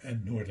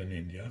 and northern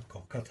India,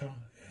 Kolkata,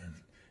 and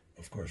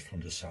of course from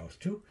the south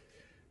too,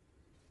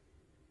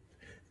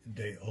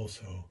 they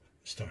also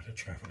started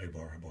traveling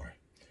more and more.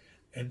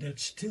 And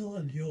that's still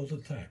in the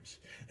olden times.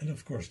 And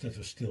of course that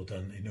was still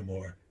done in the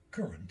more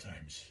current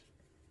times.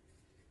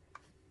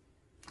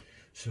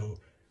 So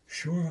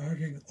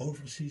shore-hugging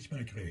overseas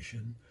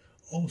migration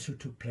also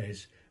took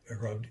place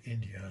around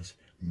India's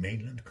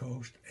mainland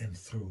coast and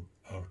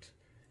throughout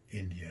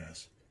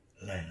India's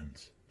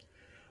land.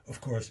 Of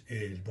course,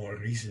 in more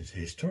recent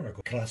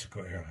historical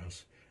classical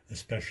eras,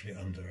 especially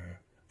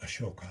under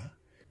Ashoka,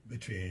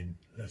 between,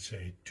 let's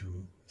say,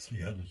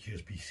 200-300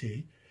 years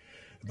BC,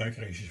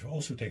 migrations were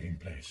also taking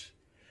place.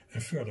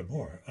 And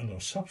furthermore, under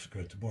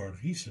subsequent, more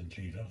recent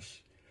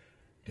leaders,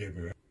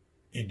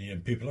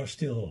 Indian people are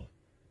still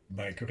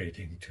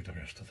migrating to the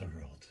rest of the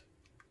world.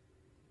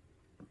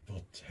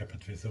 What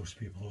happened with those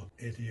people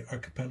in the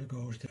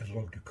archipelagos and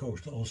along the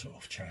coast also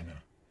of China?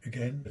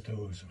 Again,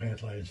 those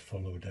red lines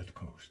follow that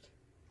coast.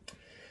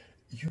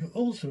 You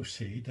also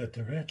see that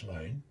the red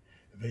line,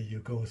 when you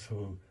go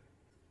through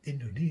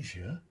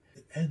Indonesia,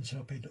 ends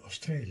up in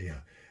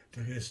Australia.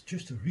 There is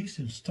just a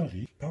recent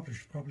study,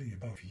 published probably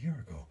about a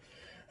year ago,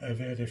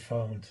 where they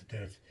found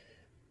that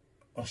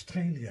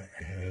Australia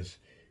has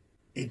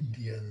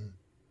Indian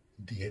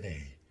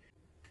DNA,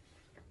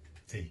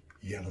 the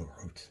yellow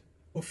route.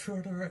 Or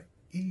further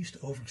east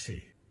over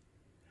sea,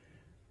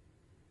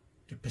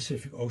 the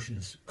Pacific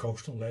Ocean's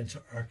coastal lands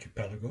are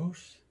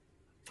archipelagos,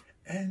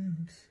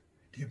 and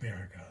the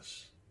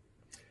Americas.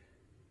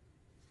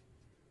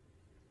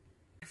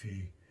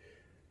 We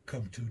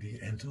come to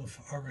the end of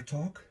our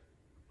talk.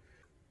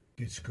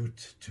 It's good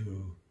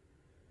to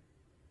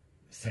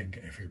thank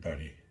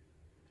everybody.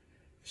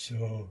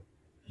 So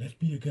let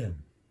me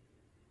again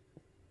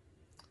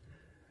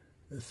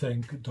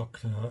thank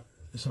Dr.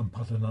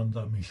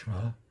 Sampadananda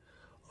Mishra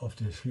of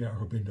the Sri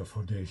Aurobindo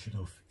Foundation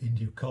of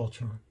Indian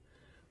Culture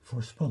for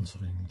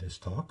sponsoring this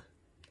talk,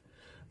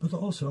 but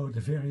also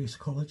the various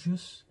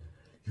colleges,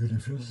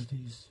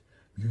 universities,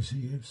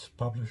 museums,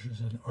 publishers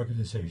and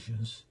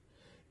organizations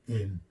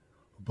in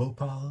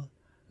Bhopal,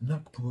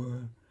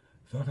 Nagpur,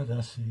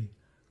 Varanasi,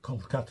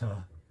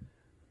 Kolkata,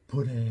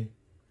 Pune,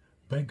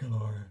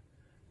 Bangalore,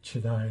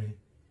 Chennai,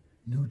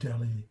 New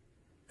Delhi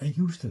and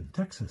Houston,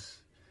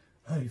 Texas.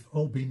 I've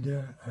all been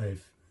there.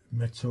 I've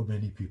met so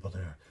many people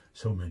there,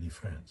 so many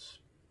friends.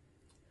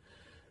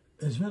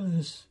 As well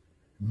as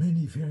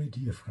many very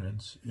dear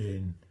friends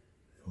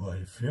who I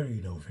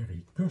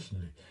very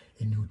personally,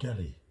 in New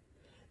Delhi,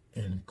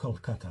 in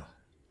Kolkata.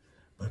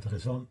 But there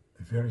is one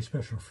very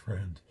special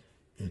friend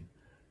in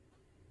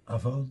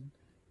Avon,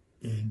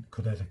 in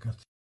Connecticut.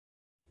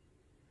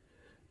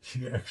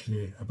 She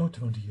actually, about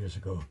 20 years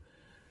ago,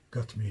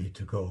 got me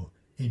to go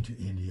into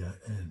India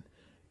and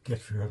get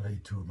further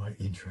into my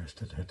interest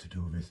that had to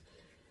do with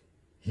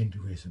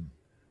Hinduism,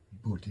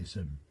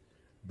 Buddhism,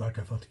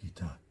 Bhagavad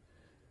Gita,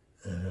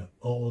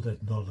 all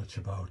that knowledge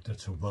about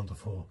that's so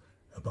wonderful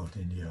about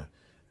India,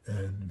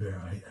 and where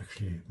I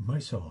actually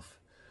myself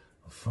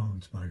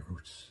found my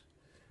roots.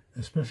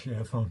 Especially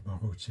I found my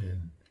roots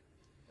in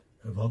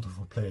a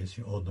wonderful place,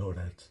 you all know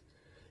that,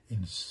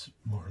 in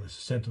more or less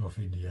the center of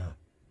India,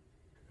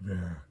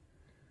 where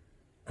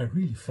I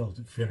really felt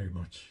very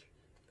much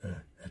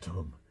at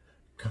home,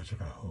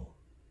 Khajuraho.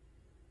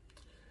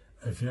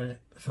 I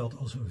felt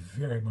also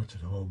very much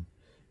at home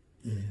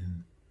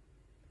in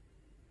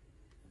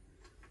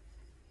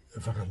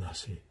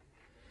Varanasi.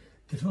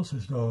 It was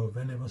as though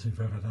when I was in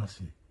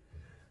Varanasi,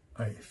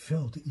 I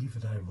felt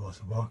even I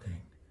was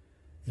walking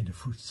in the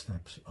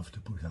footsteps of the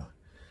Buddha.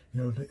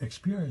 You know, the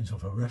experience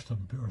of a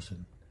Western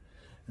person,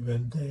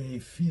 when they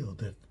feel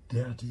that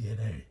their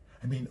DNA,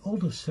 I mean all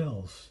the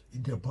cells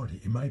in their body,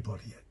 in my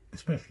body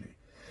especially,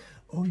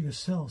 all your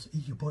cells in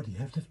your body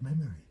have that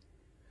memory,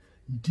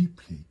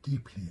 deeply,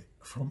 deeply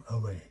from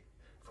away,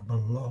 from a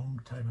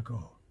long time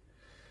ago.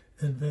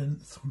 And when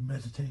through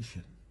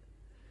meditation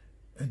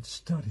and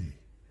study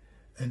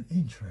and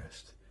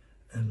interest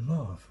and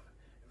love,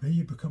 when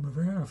you become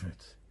aware of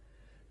it,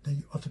 then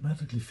you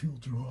automatically feel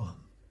drawn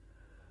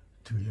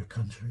to your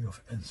country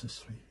of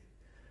ancestry.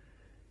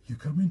 You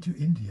come into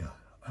India,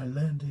 I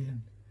land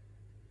in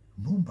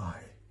Mumbai,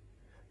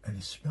 and I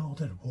smell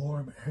that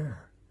warm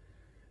air.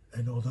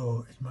 And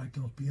although it might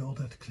not be all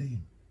that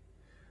clean,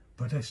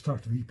 but I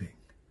start weeping.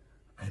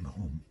 I'm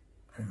home,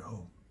 I'm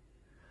home.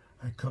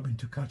 I come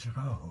into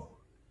Khajuraho,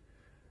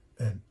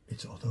 and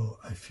it's although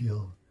I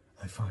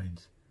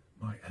find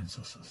my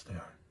ancestors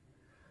there.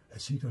 I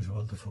see those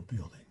wonderful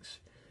buildings.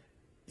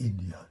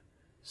 India,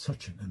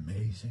 such an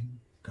amazing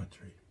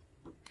country.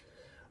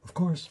 Of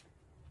course,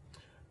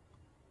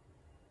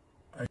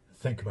 I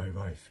thank my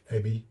wife,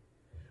 Amy,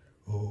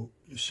 who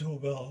so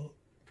well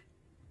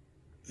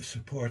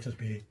supported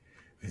me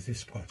with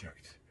this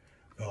project.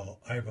 Well,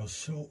 I was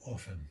so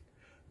often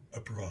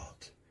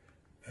abroad,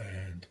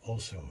 and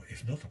also,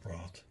 if not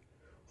abroad,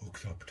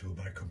 hooked up to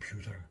my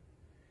computer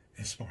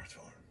and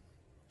smartphone.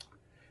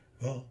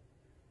 Well,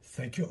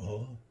 thank you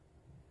all.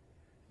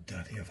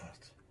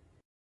 Dhanyavad.